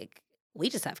cash. Like, we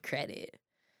just have credit.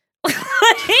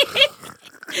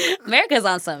 America's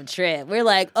on some trip. We're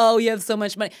like, oh, you have so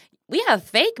much money. We have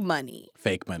fake money.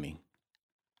 Fake money.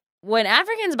 When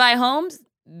Africans buy homes,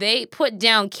 they put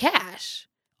down cash.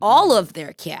 All of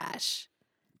their cash.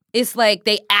 It's like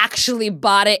they actually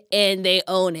bought it and they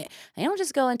own it. They don't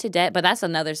just go into debt, but that's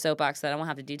another soapbox that I won't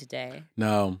have to do today.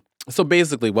 No. So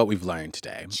basically what we've learned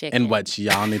today chicken. And what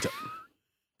y'all need to...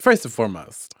 First and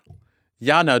foremost,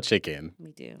 y'all know chicken.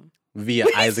 We do. Via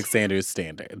Isaac Sanders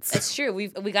standards. It's true. We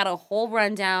got a whole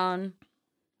rundown.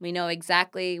 We know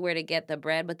exactly where to get the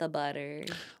bread with the butter.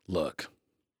 Look,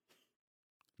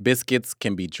 biscuits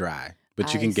can be dry,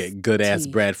 but you can get good-ass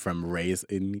bread from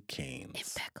Raising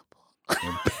Cane's.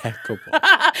 Impeccable.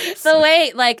 So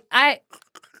wait, like, I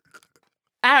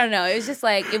don't know. It was just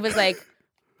like, it was like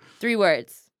 3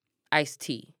 words. Iced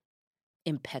tea.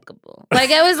 Impeccable.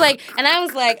 Like, it was like, and I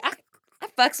was like, I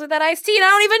fucks with that iced tea and I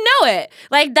don't even know it.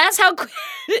 Like, that's how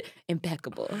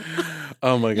impeccable.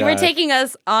 Oh my God. You were taking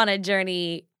us on a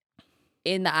journey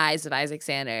in the eyes of Isaac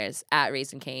Sanders at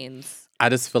Raising Cane's. I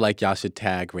just feel like y'all should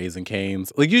tag Raising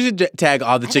Cane's. Like, you should tag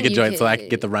all the chicken joints so I can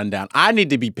get the rundown. I need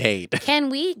to be paid. Can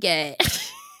we do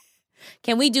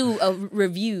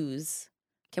reviews?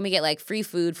 Can we get like free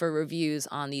food for reviews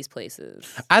on these places?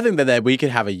 I think that we could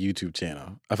have a YouTube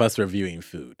channel of us reviewing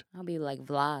food. I'll be like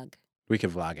vlog. We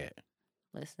could vlog it.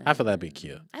 Listen, I feel that'd be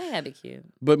cute. I think that'd be cute.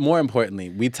 But more importantly,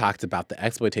 we talked about the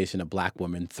exploitation of Black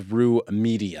women through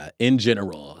media in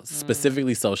general,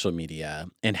 specifically social media,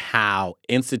 and how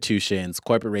institutions,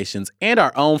 corporations, and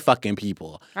our own fucking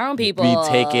people be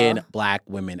taking Black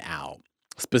women out,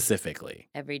 specifically.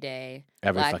 Every day.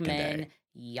 Every Black fucking men, day.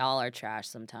 Y'all are trash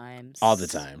sometimes. All the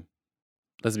time.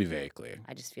 Let's be very clear.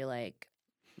 I just feel like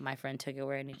my friend took it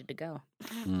where it needed to go.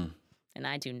 And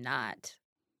I do not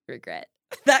regret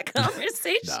that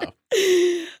conversation.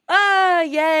 No.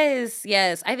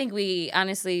 Yes. I think we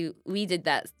did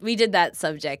that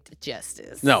subject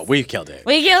justice. No, we killed it.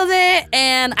 We killed it,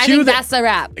 and I think that's a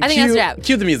wrap. I think that's a wrap.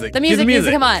 Cue the music. The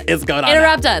music, come on. It's going on.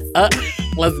 Interrupt us.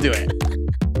 Let's do it.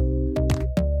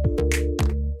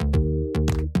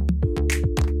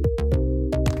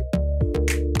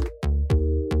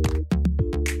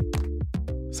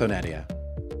 So, Nadia,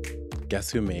 guess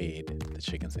who made the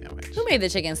chicken sandwich? Who made the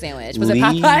chicken sandwich? Was it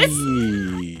Popeyes?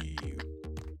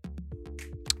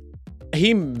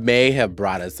 He may have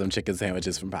brought us some chicken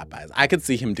sandwiches from Popeyes. I could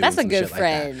see him doing That's a some good shit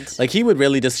friend. Like that. Like, he would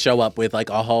really just show up with,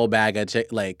 like, a whole bag of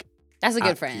chicken. Like, that's a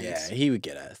good friend. Yeah, he would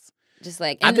get us. Just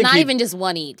like, and not even just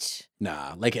one each.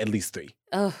 Nah, like at least 3.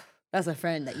 Oh, that's a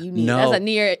friend that you need. No. That's a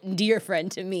near dear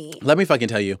friend to me. Let me fucking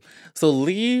tell you. So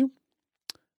Lee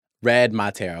read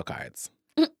my tarot cards.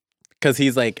 Because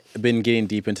he's, like, been getting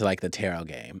deep into, like, the tarot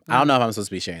game. I don't know if I'm supposed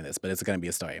to be sharing this, but it's going to be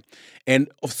a story. And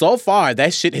so far,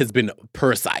 that shit has been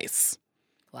precise.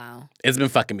 Wow. It's been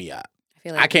fucking me up. I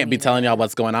feel I can't we be need telling that. y'all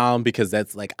what's going on because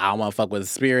that's like I don't want to fuck with the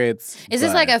spirits. Is this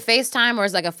but like a FaceTime or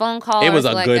is it like a phone call? It or was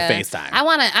is a like good FaceTime. I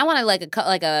want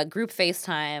like a group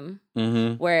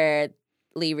FaceTime where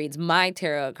Lee reads my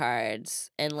tarot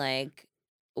cards and like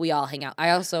we all hang out.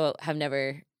 I also have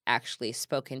never actually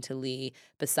spoken to Lee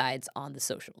besides on the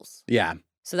socials. Yeah.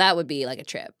 So that would be like a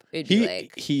trip. It'd be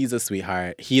like He's a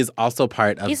sweetheart. He is also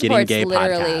part of he Getting supports Gay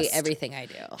literally podcast. everything I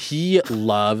do. He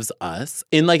loves us.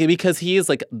 And like because he is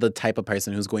like the type of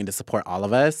person who's going to support all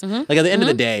of us. Mhm. Like at the end of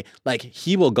the day, like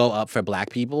he will go up for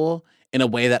Black people in a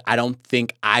way that I don't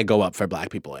think I go up for Black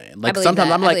people in. Like believe sometimes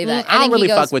that. I'm I like, believe that. I don't think he really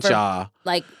goes fuck with for, y'all.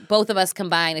 Like both of us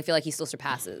combined, I feel like he still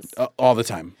surpasses. All the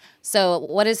time. So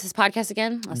what is his podcast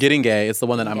again? Getting Gay. It's the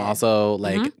one that I'm Gay. also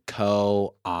like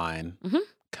Mhm.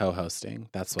 co-hosting.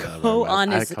 That's what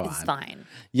Co-on is co-on. fine.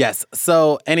 Yes.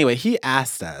 So anyway, he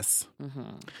asked us,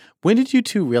 when did you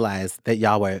two realize that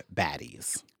y'all were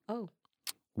baddies? Oh,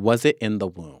 Was it in the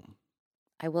womb?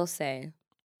 I will say,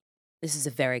 this is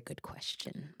a very good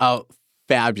question. Oh,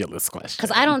 fabulous question.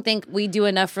 Because I don't think we do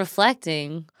enough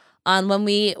reflecting on when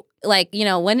we, like, you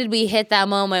know, when did we hit that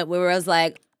moment where it was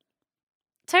like,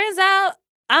 turns out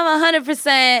I'm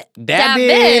 100% that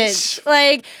bitch.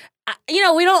 Like, you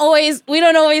know, we don't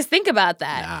always think about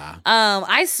that. Nah.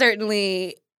 I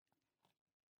certainly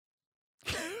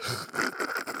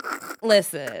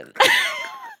listen.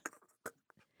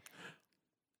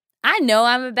 I know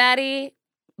I'm a baddie,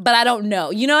 but I don't know.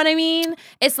 You know what I mean?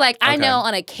 It's like I know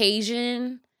on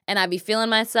occasion and I be feeling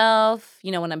myself,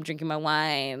 you know, when I'm drinking my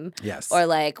wine. Yes. Or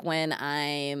like when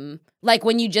I'm like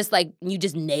when you just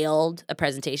nailed a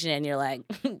presentation and you're like,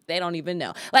 they don't even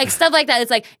know. Like stuff like that.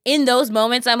 It's like in those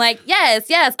moments I'm like, yes,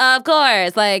 of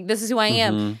course. Like this is who I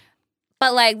am.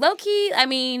 But like low key, I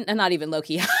mean, not even low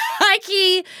key, high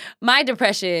key, my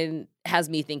depression has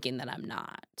me thinking that I'm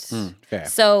not. Fair.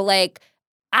 So like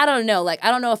I don't know. Like,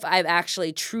 I don't know if I've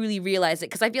actually truly realized it.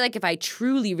 Because I feel like if I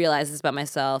truly realized this about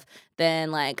myself, then,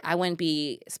 like, I wouldn't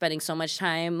be spending so much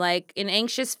time, like, in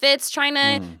anxious fits trying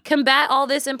to combat all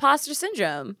this imposter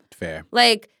syndrome. Fair.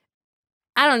 Like,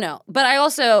 I don't know. But I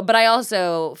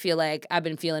also feel like I've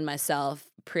been feeling myself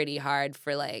pretty hard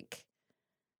for, like,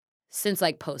 since,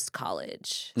 like,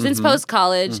 post-college. Since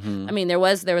post-college, I mean, there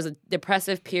was a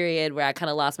depressive period where I kind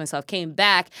of lost myself, came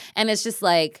back, and it's just,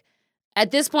 like, at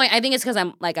this point, I think it's because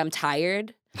I'm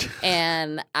tired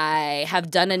and I have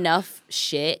done enough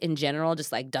shit in general,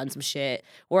 just like done some shit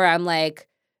where I'm like,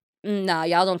 nah,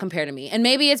 y'all don't compare to me. And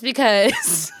maybe it's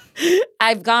because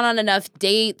I've gone on enough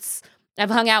dates, I've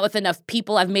hung out with enough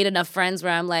people, I've made enough friends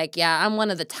where I'm like, yeah, I'm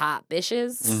one of the top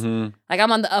bitches. Like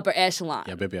I'm on the upper echelon.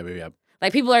 Yep.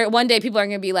 Like one day people are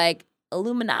gonna be like,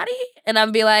 Illuminati? And I'm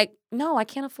gonna be like, no, I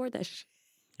can't afford that shit.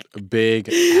 Big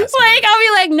ass Like I'll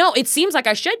be like, no, it seems like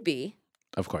I should be.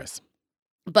 Of course.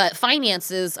 But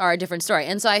finances are a different story.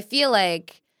 And so I feel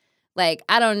like, I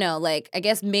don't know, like, I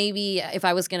guess maybe if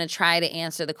I was going to try to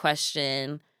answer the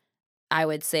question, I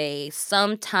would say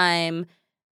sometime,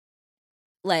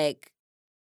 like,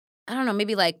 I don't know,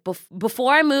 maybe like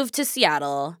before I moved to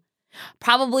Seattle,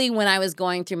 probably when I was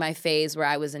going through my phase where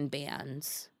I was in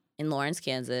bands in Lawrence,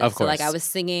 Kansas. Of course. So, like, I was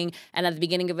singing, and at the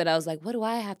beginning of it, I was like, what do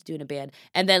I have to do in a band?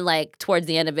 And then, like, towards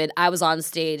the end of it, I was on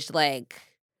stage, like,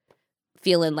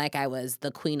 feeling like I was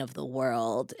the queen of the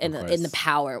world and the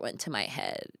power went to my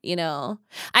head, you know?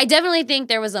 I definitely think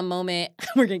there was a moment,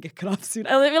 we're gonna get cut off soon.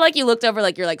 I feel like you looked over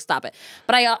like you're like, stop it.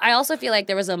 But I also feel like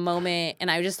there was a moment, and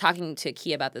I was just talking to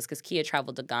Kia about this because Kia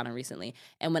traveled to Ghana recently.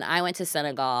 And when I went to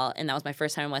Senegal, and that was my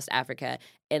first time in West Africa,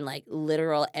 and like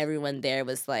literal everyone there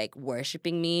was like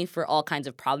worshiping me for all kinds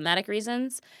of problematic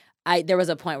reasons. There was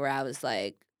a point where I was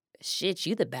like, shit,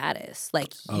 you the baddest.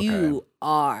 Like you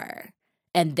are.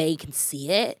 And they can see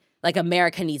it. Like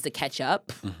America needs to catch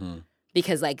up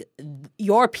because like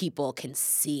your people can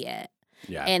see it.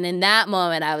 Yeah. And in that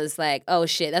moment, I was like, oh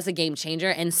shit, that's a game changer.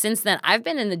 And since then, I've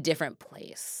been in a different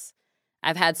place.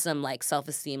 I've had some like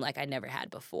self-esteem like I never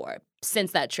had before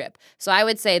since that trip. So I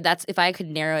would say that's, if I could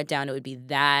narrow it down, it would be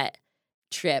that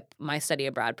trip, my study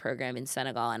abroad program in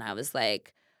Senegal. And I was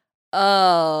like,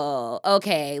 oh,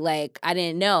 okay. Like I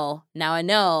didn't know. Now I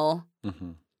know.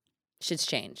 Shit's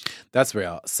changed. That's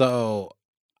real. So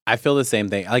I feel the same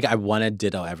thing. Like I want to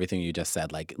ditto everything you just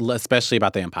said, like especially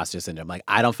about the imposter syndrome. Like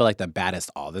I don't feel like the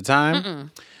baddest all the time.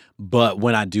 But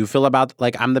when I do feel about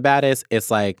like I'm the baddest,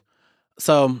 it's like,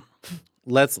 so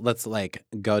let's like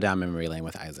go down memory lane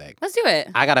with Isaac. Let's do it.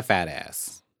 I got a fat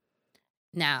ass.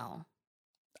 Now.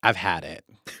 I've had it.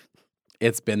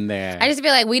 It's been there. I just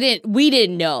feel like we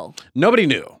didn't know. Nobody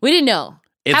knew. We didn't know.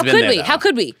 It's How been could there, we? though. How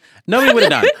could we? Nobody would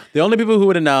have known. The only people who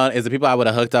would have known is the people I would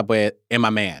have hooked up with and my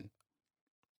man.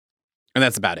 And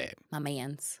that's about it. My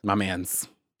man's. My man's.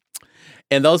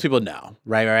 And those people know,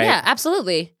 right? Yeah,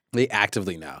 absolutely. They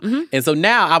actively know. Mhm. And so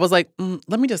now I was like,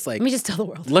 let me just Let me just tell the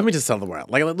world. let me just tell the world.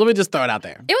 Like, let me just throw it out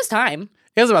there. It was time.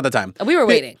 It was about the time. We were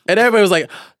waiting. And everybody was like,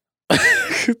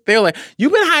 they were like, you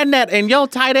been hiding that in your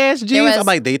tight ass jeans? I'm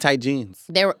like, they tight jeans.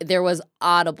 There was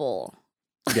audible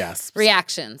Gasps.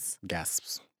 reactions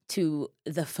Gasps. to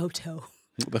the photo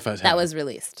The photo. that was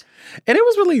released. And it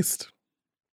was released.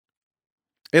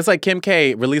 It's like Kim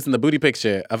K releasing the booty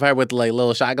picture of her with like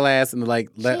little shot glass and like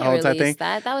She that didn't whole type release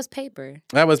thing. That was paper.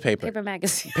 That was paper. Paper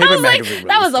magazine. Paper I was magazine like,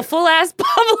 that was a released it. full ass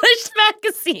published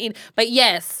magazine. But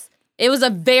yes, it was a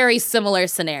very similar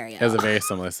scenario. It was a very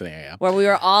similar scenario. where we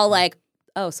were all like,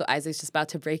 oh, so Isaac's just about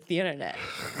to break the internet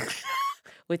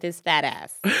with his fat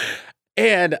ass.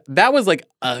 And that was like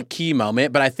a key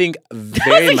moment, but I think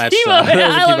very much so. I That was a key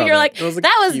love it. You're moment. like, It was a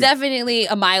that was key- definitely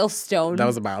a milestone That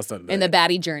was a milestone. in the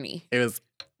baddie journey. It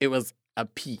was a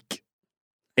peak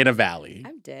in a valley.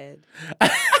 I'm dead. I'm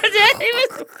dead.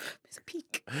 It was a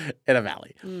peak. In a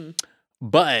valley. Mm.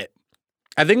 But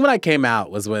I think when I came out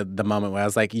was with the moment where I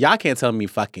was like, y'all can't tell me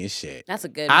fucking shit. That's a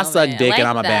good I moment. suck dick like and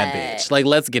I'm a bad that. bitch. Like,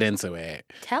 let's get into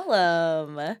it. Tell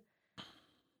him. I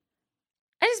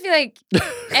just feel like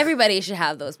everybody should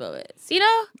have those moments. You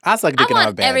know? I suck I dick and I'm a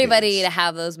want bad everybody bitch. to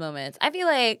have those moments. I feel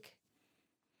like,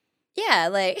 yeah,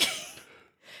 like,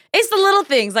 it's the little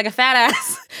things, like a fat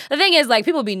ass. The thing is, like,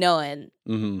 people be knowing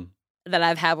Mhm. that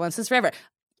I've had one since forever.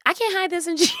 I can't hide this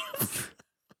in jeans.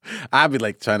 I'd be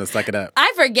like trying to suck it up.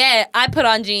 I forget. I put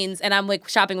on jeans and I'm like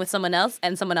shopping with someone else,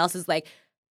 and someone else is like,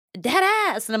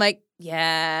 that ass. And I'm like,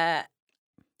 yeah.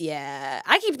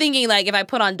 I keep thinking, like, if I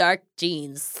put on dark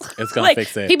jeans, It's gonna like,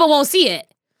 fix it. people won't see it.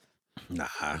 Nah.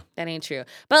 That ain't true.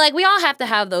 But, like, we all have to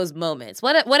have those moments,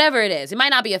 whatever it is. It might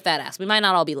not be a fat ass. We might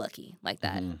not all be lucky like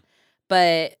that. Mhm.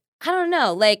 But I don't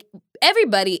know. Like,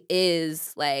 everybody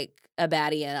is, like, a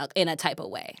baddie in a type of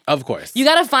way. Of course. You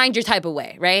got to find your type of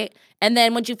way, right? And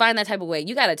then once you find that type of way,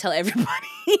 you got to tell everybody.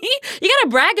 You got to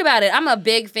brag about it. I'm a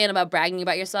big fan about bragging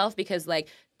about yourself because, like,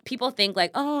 people think,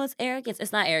 like, oh, it's arrogance.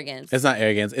 It's not arrogance. It's not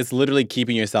arrogance. It's literally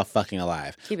keeping yourself fucking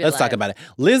alive. Keep it Let's talk alive. about it.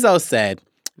 Lizzo said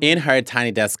in her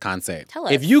Tiny Desk concert, Tell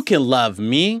us. if you can love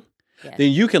me, Yeah.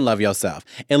 then you can love yourself.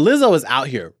 And Lizzo is out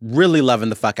here really loving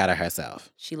the fuck out of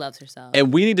herself. She loves herself.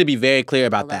 And we need to be very clear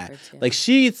about love that. her too. Like,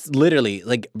 she's literally,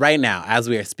 like, right now, as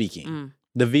we are speaking,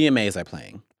 the VMAs are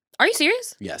playing. Are you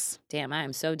serious? Yes. Damn, I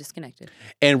am so disconnected.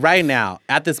 And right now,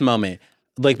 at this moment,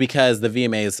 like, because the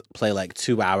VMAs play like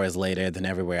 2 hours later than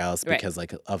everywhere else Right. because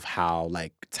like of how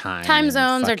like time Time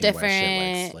zones are fucking where shit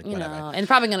different, works, like, you whatever. know, and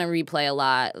probably going to replay a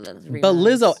lot. But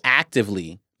Lizzo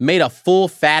actively made a full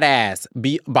fat ass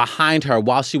be behind her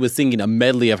while she was singing a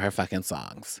medley of her fucking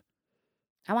songs.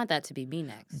 I want that to be me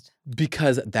next.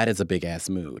 Because that is a big ass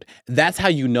mood. That's how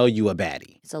you know you a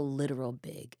baddie. It's a literal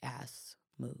big ass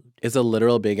mood. It's a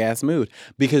literal big ass mood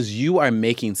because you are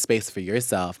making space for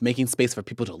yourself, making space for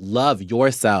people to love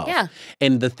yourself. Yeah.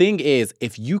 And the thing is,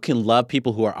 if you can love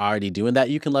people who are already doing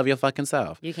that, you can love your fucking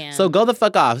self. You can. So go the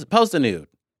fuck off. Post a nude.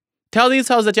 Tell these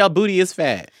hoes that your booty is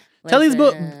fat. Tell these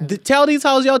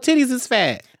hoes your titties is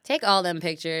fat. Take all them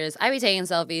pictures. I be taking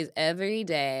selfies every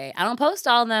day. I don't post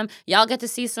all of them. Y'all get to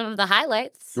see some of the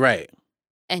highlights. Right.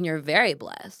 And you're very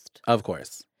blessed. Of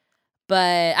course.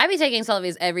 But I be taking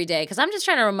selfies every day because I'm just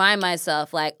trying to remind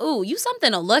myself, like, ooh, you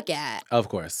something to look at. Of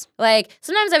course. Like,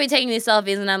 sometimes I be taking these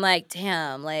selfies and I'm like,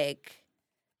 damn, like,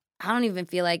 I don't even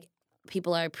feel like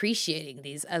people are appreciating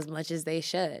these as much as they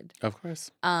should. Of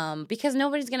course. Because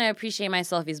nobody's going to appreciate my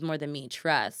selfies more than me.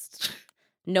 Trust.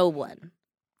 No one.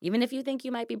 Even if you think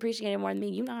you might be appreciating more than me,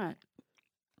 you're not.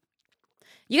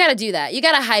 You got to do that. You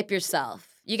got to hype yourself.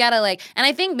 You got to, like, and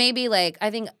I think maybe, like,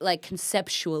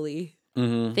 conceptually,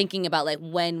 Mm-hmm. thinking about, like,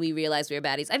 when we realize we were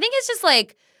baddies. I think it's just,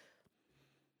 like,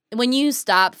 when you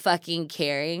stop fucking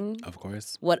caring Of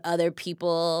course. what other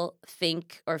people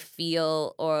think or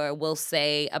feel or will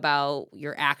say about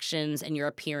your actions and your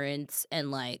appearance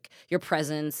and, like, your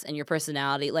presence and your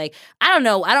personality. Like, I don't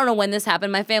know when this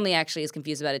happened. My family actually is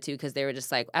confused about it too because they were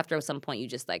just like, after some point you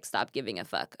just, like, stop giving a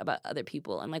fuck about other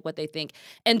people and, like, what they think.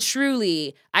 And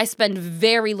truly, I spend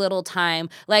very little time.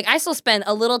 Like, I still spend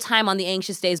a little time on the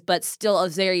anxious days, but still a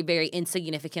very, very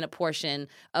insignificant portion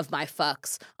of my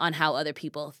fucks on how other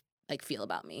people like feel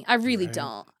about me. I really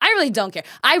don't. I really don't care.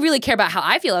 I really care about how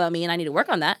I feel about me and I need to work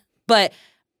on that. But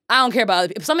I don't care about other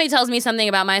people. If somebody tells me something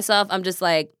about myself, I'm just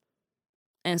like,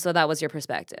 and so that was your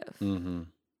perspective.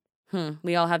 Mm-hmm.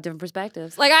 We all have different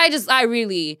perspectives. Like I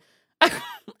really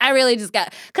just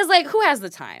got, cause like who has the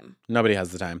time? Nobody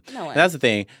has the time. No one. And that's the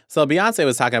thing. So Beyonce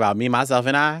was talking about me, myself,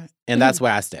 and I, and that's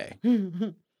where I stay.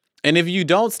 And if you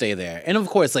don't stay there, and of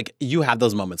course, like, you have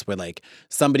those moments where, like,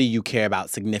 somebody you care about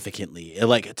significantly, it,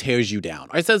 like, tears you down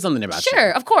or it says something about you.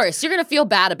 Sure, of course. You're going to feel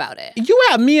bad about it. You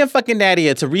have me and fucking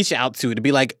Nadia to reach out to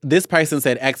be like, this person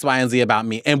said X, Y, and Z about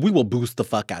me, and we will boost the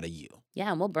fuck out of you.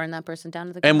 Yeah, and we'll burn that person down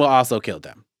to the ground. And we'll also kill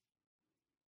them.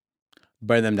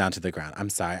 Burn them down to the ground.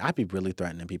 I'm sorry. I'd be really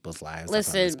threatening people's lives.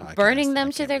 Listen, burning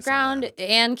them to the ground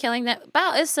and killing them,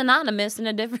 well, it's synonymous in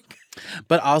a different...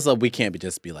 But also, we can't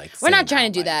just be like... We're not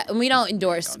trying to do that. And we don't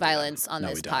endorse violence on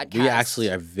this podcast. We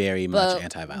actually are very much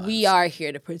anti-violence. We are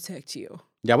here to protect you.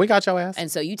 Yeah, we got your ass.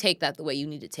 And so you take that the way you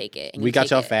need to take it. And we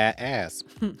got your fat ass.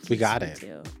 We got it.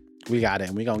 Too. We got it,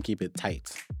 and we gonna keep it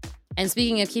tight. And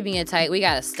speaking of keeping it tight, we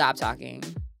gotta stop talking.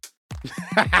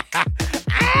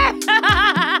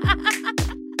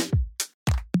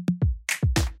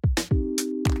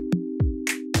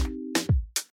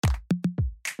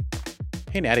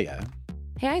 Hey, Nadia.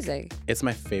 Hey, Isaac. It's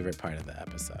my favorite part of the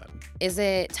episode. Is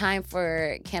it time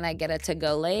for Can I Get a To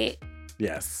Go Late?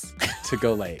 Yes, to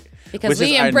go late. Because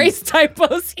we embrace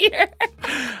typos here.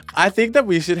 I think that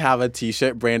we should have a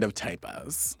t-shirt brand of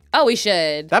typos. Oh, we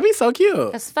should. That'd be so cute.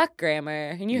 Because fuck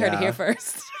grammar. And you heard it here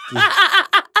first.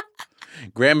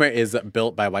 Grammar is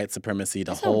built by white supremacy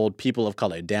to hold people of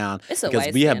color down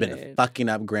because we have been fucking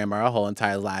up grammar our whole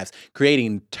entire lives,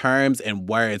 creating terms and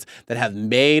words that have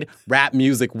made rap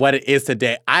music what it is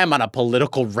today. I am on a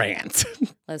political rant.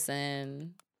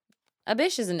 Listen, a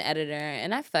bitch is an editor,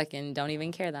 and I fucking don't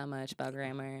even care that much about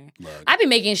grammar. Look. I be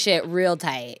making shit real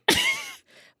tight.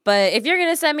 But if you're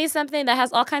going to send me something that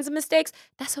has all kinds of mistakes,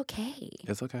 that's okay.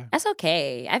 It's okay. That's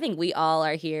okay. I think we all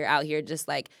are out here just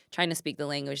like trying to speak the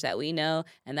language that we know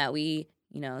and that we,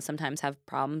 sometimes have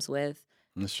problems with.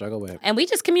 And struggle with. And we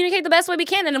just communicate the best way we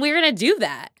can, and we're going to do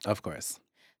that. Of course.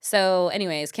 So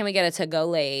anyways, can we get it to go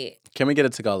late? Can we get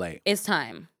it to go late? It's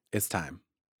time. It's time.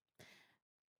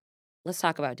 Let's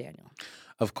talk about Daniel.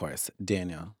 Of course.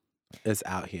 Daniel is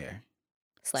out here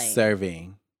Slaying.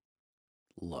 Serving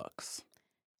looks.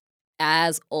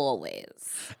 As always.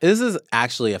 This is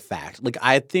actually a fact. Like,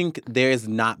 I think there's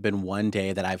not been one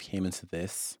day that I've came into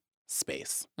this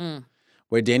space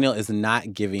where Daniel is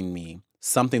not giving me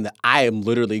something that I am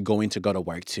literally going to go to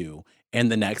work to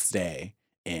and the next day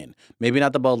in. Maybe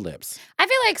not the bold lips. I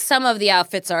feel like some of the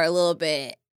outfits are a little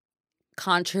bit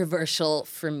controversial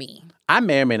for me. I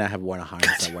may or may not have worn a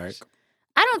harness at work.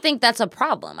 I don't think that's a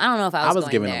problem. I don't know if I was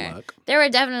going giving there. a look. There were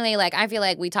definitely, I feel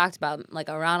like we talked about,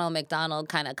 a Ronald McDonald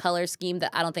kind of color scheme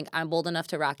that I don't think I'm bold enough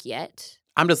to rock yet.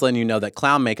 I'm just letting you know that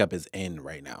clown makeup is in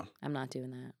right now. I'm not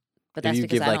doing that. But that's you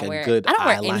because give, I don't a wear good I don't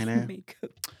wear eyeliner. any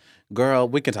makeup. Girl,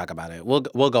 we can talk about it.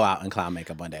 We'll go out in clown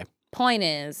makeup one day. Point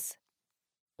is,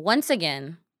 once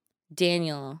again,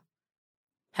 Daniel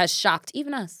has shocked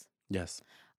even us. Yes.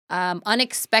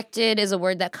 Unexpected is a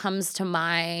word that comes to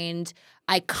mind.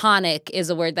 Iconic is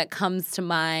a word that comes to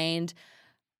mind.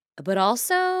 But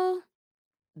also,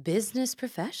 business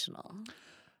professional.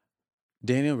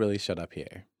 Daniel really showed up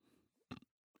here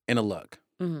in a look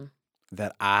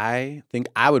that I think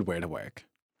I would wear to work.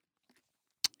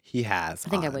 He has I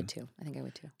think I would too.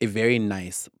 a very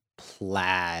nice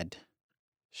plaid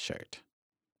shirt.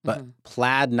 But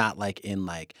plaid, not in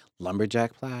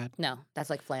lumberjack plaid. No, that's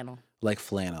like flannel. Like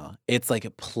flannel. It's like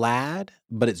a plaid,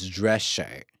 but it's dress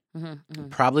shirt.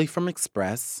 Probably from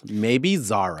Express, maybe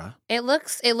Zara. It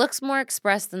looks more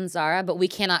Express than Zara, but we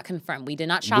cannot confirm. We did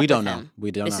not shop. We don't with know. him.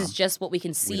 We don't know. This is just what we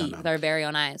can see with our very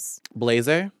own eyes.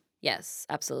 Blazer. Yes,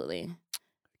 absolutely.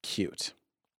 Cute.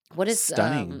 What is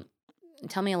stunning?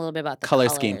 Tell me a little bit about the color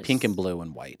colors. scheme: pink and blue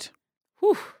and white.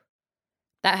 Whew.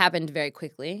 That happened very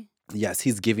quickly. Yes,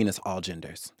 he's giving us all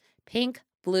genders. Pink,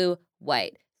 blue,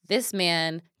 white. This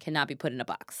man cannot be put in a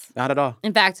box. Not at all.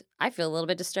 In fact, I feel a little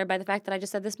bit disturbed by the fact that I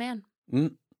just said this man.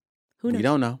 Who knows? We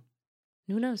don't know.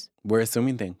 Who knows? We're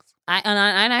assuming things.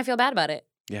 I feel bad about it.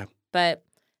 Yeah. But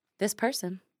this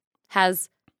person has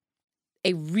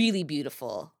a really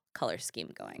beautiful color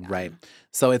scheme going on. Right.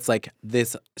 So it's like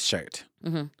this shirt.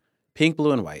 Pink,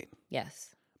 blue, and white.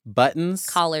 Yes. Buttons.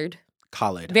 Collared.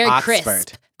 Very Oxford.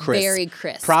 crisp. Very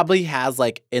crisp. Probably has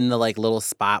in the little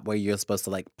spot where you're supposed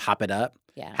to pop it up.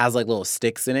 Yeah. Has little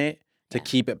sticks in it to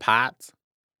keep it popped.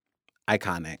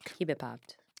 Iconic. Keep it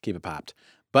popped. Keep it popped.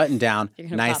 Button down.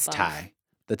 Nice pop tie. off.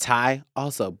 The tie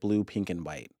also blue, pink, and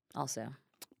white. Also.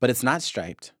 But it's not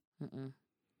striped.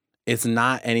 It's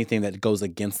not anything that goes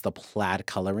against the plaid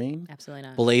coloring. Absolutely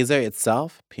not. Blazer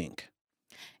itself, pink.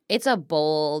 It's a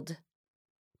bold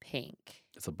pink.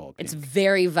 It's a bold pink. It's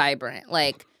very vibrant.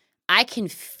 I can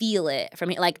feel it from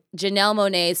here. Janelle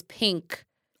Monáe's Pink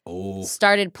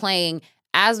started playing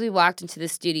as we walked into the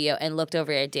studio and looked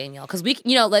over at Daniel. Because the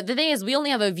thing is, we only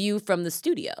have a view from the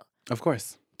studio. Of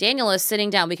course. Daniel is sitting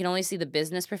down. We can only see the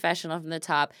business professional from the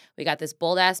top. We got this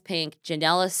bold-ass pink.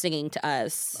 Janelle is singing to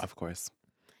us. Of course.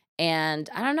 And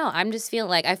I don't know. I'm just feeling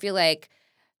like, I feel like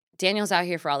Daniel's out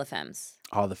here for all the femmes.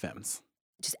 All the femmes.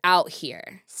 Just out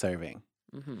here. Serving.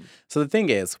 Mm-hmm. So the thing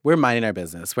is, we're minding our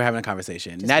business. We're having a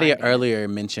conversation. Just Nadia minding. earlier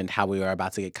mentioned how we were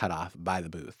about to get cut off by the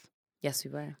booth. Yes, we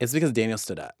were. It's because Daniel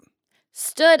stood up.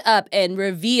 Stood up and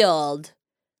revealed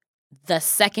the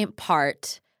second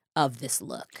part of this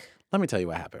look. Let me tell you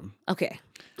what happened. Okay.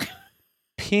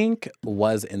 Pink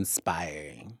was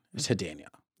inspiring to Daniel.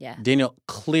 Yeah, Daniel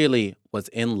clearly was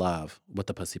in love with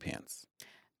the pussy pants.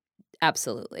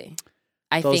 absolutely.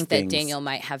 I Those think that things- Daniel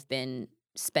might have been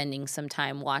spending some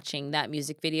time watching that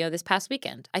music video this past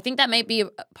weekend. I think that might be a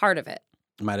part of it.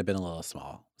 It might have been a little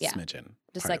small, Yeah. smidgen.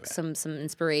 Just part like of it. some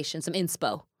inspiration, some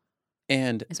inspo.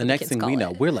 And is the what the next kids thing we call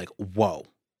know, it. we're like, whoa,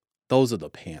 those are the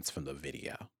pants from the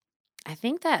video. I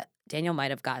think that Daniel might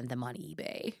have gotten them on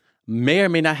eBay. May or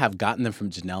may not have gotten them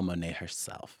from Janelle Monáe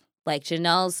herself. Like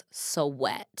Janelle's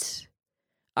sweat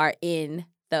are in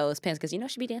those pants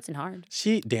because she be dancing hard.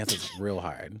 She dances real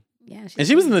hard. Yeah, And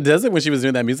she was in the desert when she was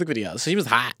doing that music video. So she was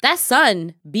hot. that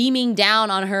sun beaming down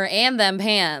on her and them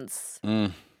pants,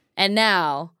 Mm. and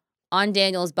now on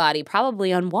Daniel's body,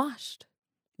 probably unwashed.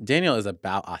 Daniel is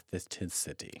about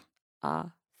authenticity.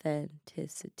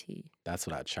 Authenticity. That's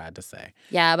what I tried to say.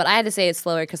 Yeah, but I had to say it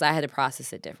slower because I had to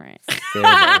process it different. Very,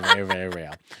 very, very, very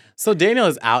real. So Daniel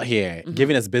is out here Mhm.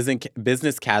 giving us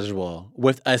business casual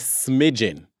with a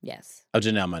smidgen Yes. of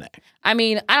Janelle Monáe. I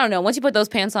mean, I don't know. Once you put those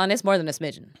pants on, it's more than a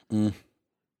smidgen. Mm.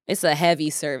 It's a heavy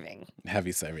serving.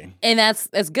 Heavy serving. And that's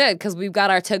good because we've got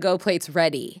our to-go plates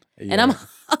ready. Yeah. And I'm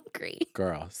hungry.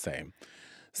 Girl, same.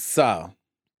 So,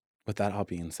 with that all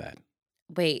being said,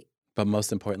 Wait, but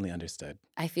most importantly understood,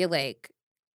 I feel like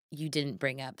you didn't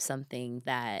bring up something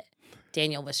that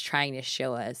Daniel was trying to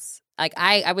show us. Like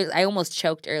I almost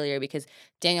choked earlier because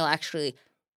Daniel actually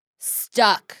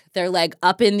stuck their leg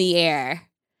up in the air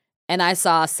and I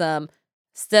saw some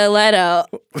stiletto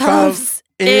pumps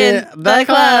in the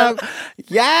club.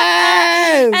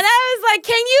 Yes! And I was like,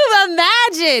 can you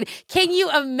imagine? Can you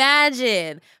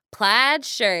imagine? Plaid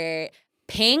shirt,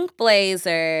 pink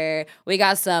blazer. We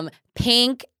got some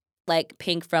pink, like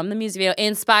pink from the music video,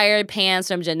 inspired pants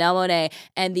from Janelle Monáe,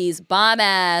 and these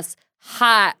bomb-ass,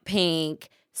 hot pink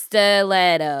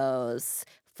stilettos.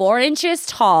 4 inches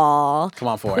tall. Come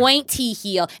on, 4. Pointy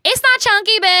heel. It's not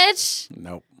chunky, bitch.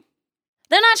 Nope.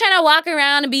 They're not trying to walk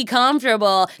around and be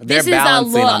comfortable. They're This is a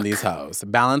balancing look. on these hoes.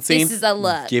 Balancing. This is a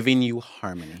look. Giving you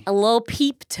harmony. A little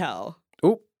peep toe.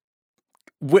 Ooh.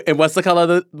 And what's the color of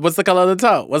the toe? What's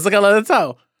the color of the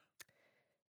toe?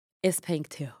 It's pink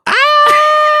too. Ah!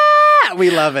 We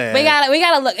love it. We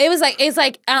gotta look. It's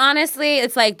like honestly,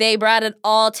 it's like they brought it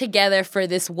all together for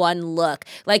this one look.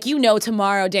 Like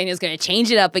tomorrow Daniel's gonna change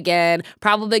it up again.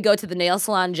 Probably go to the nail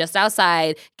salon just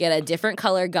outside, get a different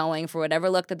color going for whatever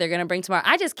look that they're gonna bring tomorrow.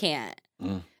 I just can't.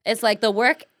 Mm. It's like the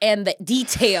work and the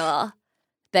detail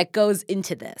that goes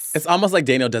into this. It's almost like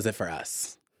Daniel does it for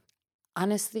us.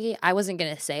 Honestly, I wasn't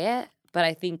gonna say it, but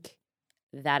I think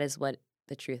that is what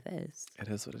the truth is. It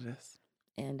is what it is.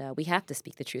 And we have to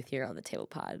speak the truth here on the Table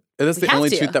Pod. It is We the have only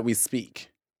to. truth that we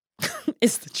speak.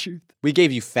 It's the truth. We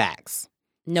gave you facts.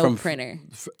 No From- printer.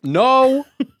 No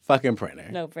fucking printer.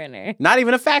 No printer. Not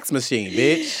even a fax machine,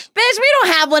 bitch. Bitch, we don't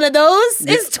have one of those.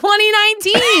 It's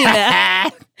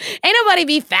 2019. Ain't nobody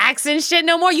be faxing shit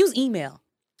no more. Use email.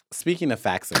 Speaking of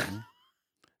faxing,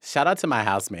 shout out to my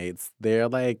housemates. They're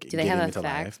like Do they getting have a me to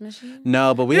fax life. machine?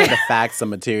 No, but we had to fax some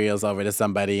materials over to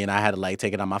somebody, and I had to like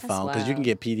take it on my That's phone because you can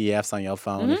wild. get PDFs on your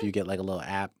phone if Mhm. you get like a little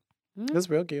app. Mhm. It's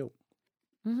real cute.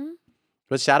 Mm-hmm.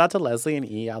 But shout out to Leslie and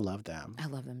E. I love them. I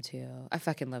love them too. I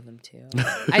fucking love them too.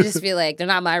 I just feel like they're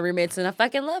not my roommates and I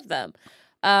fucking love them.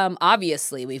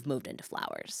 Obviously, we've moved into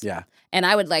flowers. Yeah. And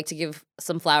I would like to give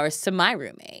some flowers to my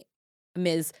roommate,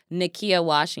 Ms. Nakia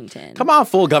Washington. Come on,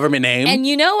 full government name. And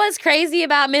you know what's crazy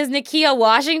about Ms. Nakia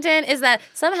Washington is that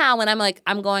somehow when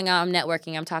I'm going out, I'm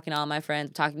networking, I'm talking to all my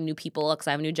friends, talking to new people because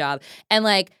I have a new job. And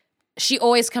like, she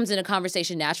always comes in a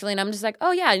conversation naturally. And I'm just like,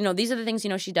 oh yeah, these are the things,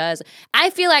 she does. I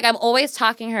feel like I'm always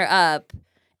talking her up.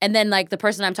 And then like the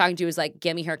person I'm talking to is like,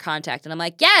 get me her contact. And I'm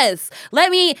like, yes, let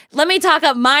me talk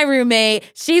up my roommate.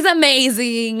 She's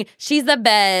amazing. She's the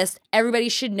best. Everybody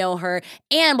should know her.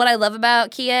 And what I love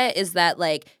about Kia is that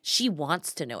like she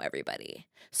wants to know everybody.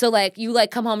 So like you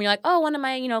like come home and you're like, oh, one of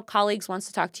my, colleagues wants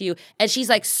to talk to you. And she's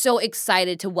like so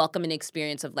excited to welcome an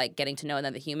experience of like getting to know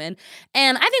another human.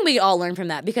 And I think we all learn from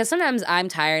that because sometimes I'm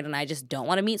tired and I just don't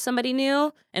want to meet somebody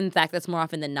new. And in fact, that's more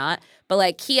often than not. But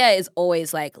like Kia is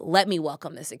always like, let me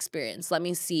welcome this experience. Let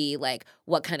me see like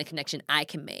what kind of connection I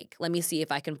can make. Let me see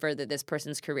if I can further this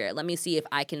person's career. Let me see if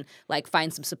I can like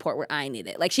find some support where I need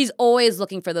it. Like she's always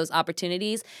looking for those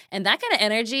opportunities, and that kind of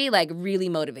energy like really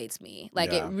motivates me.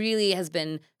 Like it really has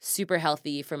been super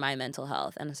healthy for my mental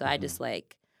health. And so I just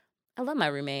like, I love my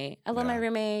roommate. I love my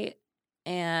roommate.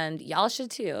 And y'all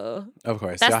should too. Of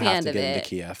course. That's y'all the have end to of get it. into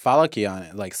Kia. Follow Kia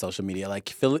on like social media. Like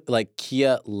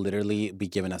Kia literally be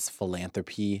giving us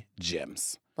philanthropy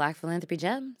gems. Black philanthropy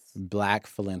gems. Black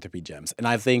philanthropy gems. And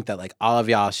I think that like all of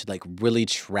y'all should like really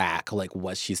track like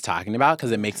what she's talking about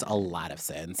because it makes a lot of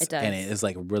sense. It does. And it is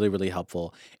like really, really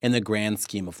helpful in the grand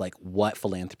scheme of like what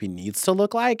philanthropy needs to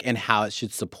look like and how it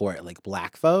should support like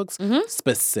Black folks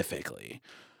specifically.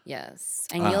 Yes.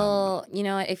 And you'll, you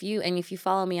know, if you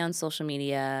follow me on social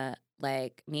media,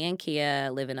 like me and Kia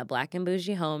live in a Black and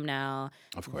bougie home now.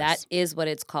 Of course. That is what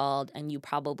it's called. And you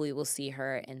probably will see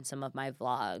her in some of my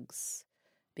vlogs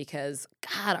because,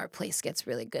 God, our place gets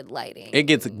really good lighting. It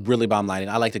gets really bomb lighting.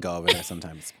 I like to go over there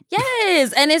sometimes.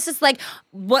 Yes. And it's just like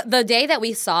the day that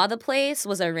we saw the place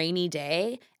was a rainy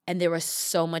day. And there was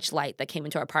so much light that came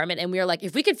into our apartment. And we were like,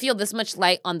 if we could feel this much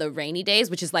light on the rainy days,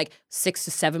 which is like 6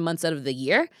 to 7 months out of the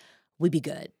year, we'd be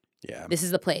good. Yeah. This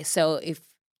is the place. So if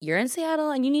you're in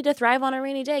Seattle and you need to thrive on a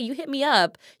rainy day, you hit me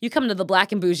up. You come to the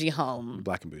Black and Bougie home.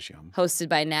 Black and bougie home. Hosted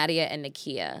by Nadia and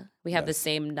Nakia. We have the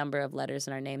same number of letters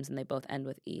in our names and they both end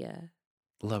with Ia.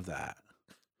 Love that.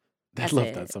 That's love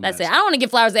it. that so That's much. it. I don't want to give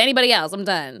flowers to anybody else. I'm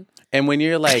done. And when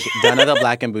you're like done at the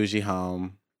Black and bougie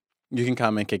home, you can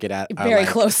come and kick it at our, Very like,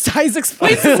 close to Isaac's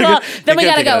place as well. Then we You can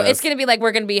gotta kick it go. at It's us. gonna be like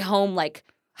we're gonna be home like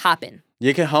hopping.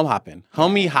 You can home hopping.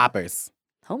 Homie hoppers.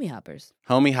 Homie hoppers.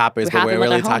 Homie hoppers, We're but hopping we're with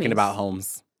really our talking homies. about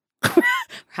homes.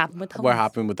 Hopping with homies. We're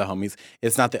hopping with the homies.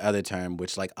 It's not the other term,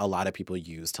 which like a lot of people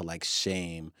use to like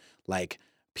shame like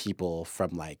people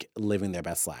from like living their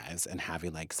best lives and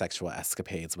having like sexual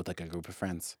escapades with like a group of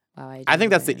friends. Wow, I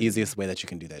think that's the easiest way that you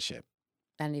can do that shit.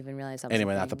 I didn't even realize that was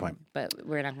Anyway, a not the thing, point. But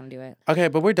we're not gonna do it. Okay,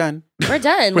 but we're done. We're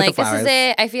done. With the Like this is flowers.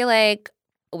 it. I feel like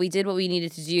we did what we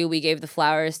needed to do. We gave the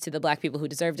flowers to the Black people who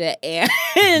deserved it,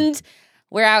 and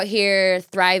we're out here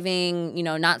thriving. You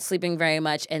know, not sleeping very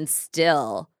much, and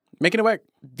still Making it work.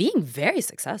 being very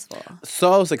successful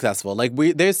So successful. Like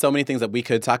there's so many things that we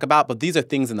could talk about, but these are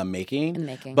things in the making. in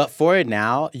making. But for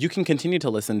now, you can continue to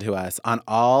listen to us on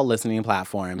all listening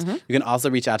platforms. Mm-hmm. You can also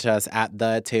reach out to us at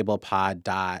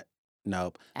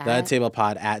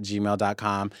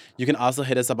thetablepod@gmail.com. You can also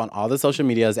hit us up on all the social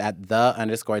medias at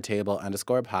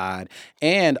 _table_pod.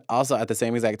 And also at the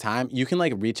same exact time, you can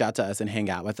like reach out to us and hang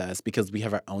out with us because we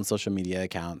have our own social media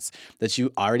accounts that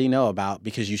you already know about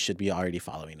because you should be already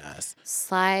following us.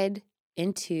 Slide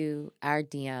into our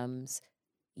DMs.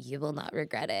 You will not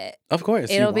regret it. Of course.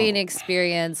 you It'll be an won't.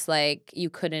 experience like you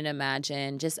couldn't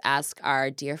imagine. Just ask our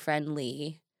dear friend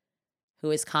Lee, who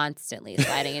is constantly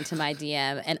sliding into my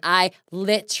DM, and I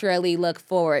literally look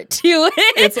forward to it.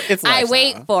 It's I lifestyle.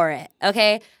 wait for it.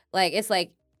 Okay, like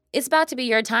it's about to be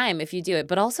your time if you do it.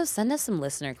 But also send us some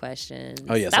listener questions.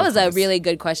 Oh, yes, that of was a course. really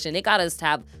good question. It got us to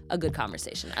have a good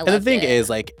conversation. I And the loved thing it. is,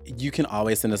 like, you can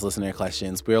always send us listener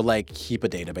questions. We'll, like, keep a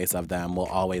database of them. We'll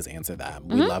always answer them.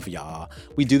 We love y'all.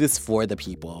 We do this for the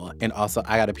people. And also,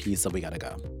 I got a pee, so we gotta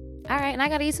go. All right, and I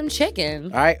gotta eat some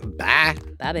chicken. All right, bye.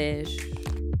 Bye, bitch.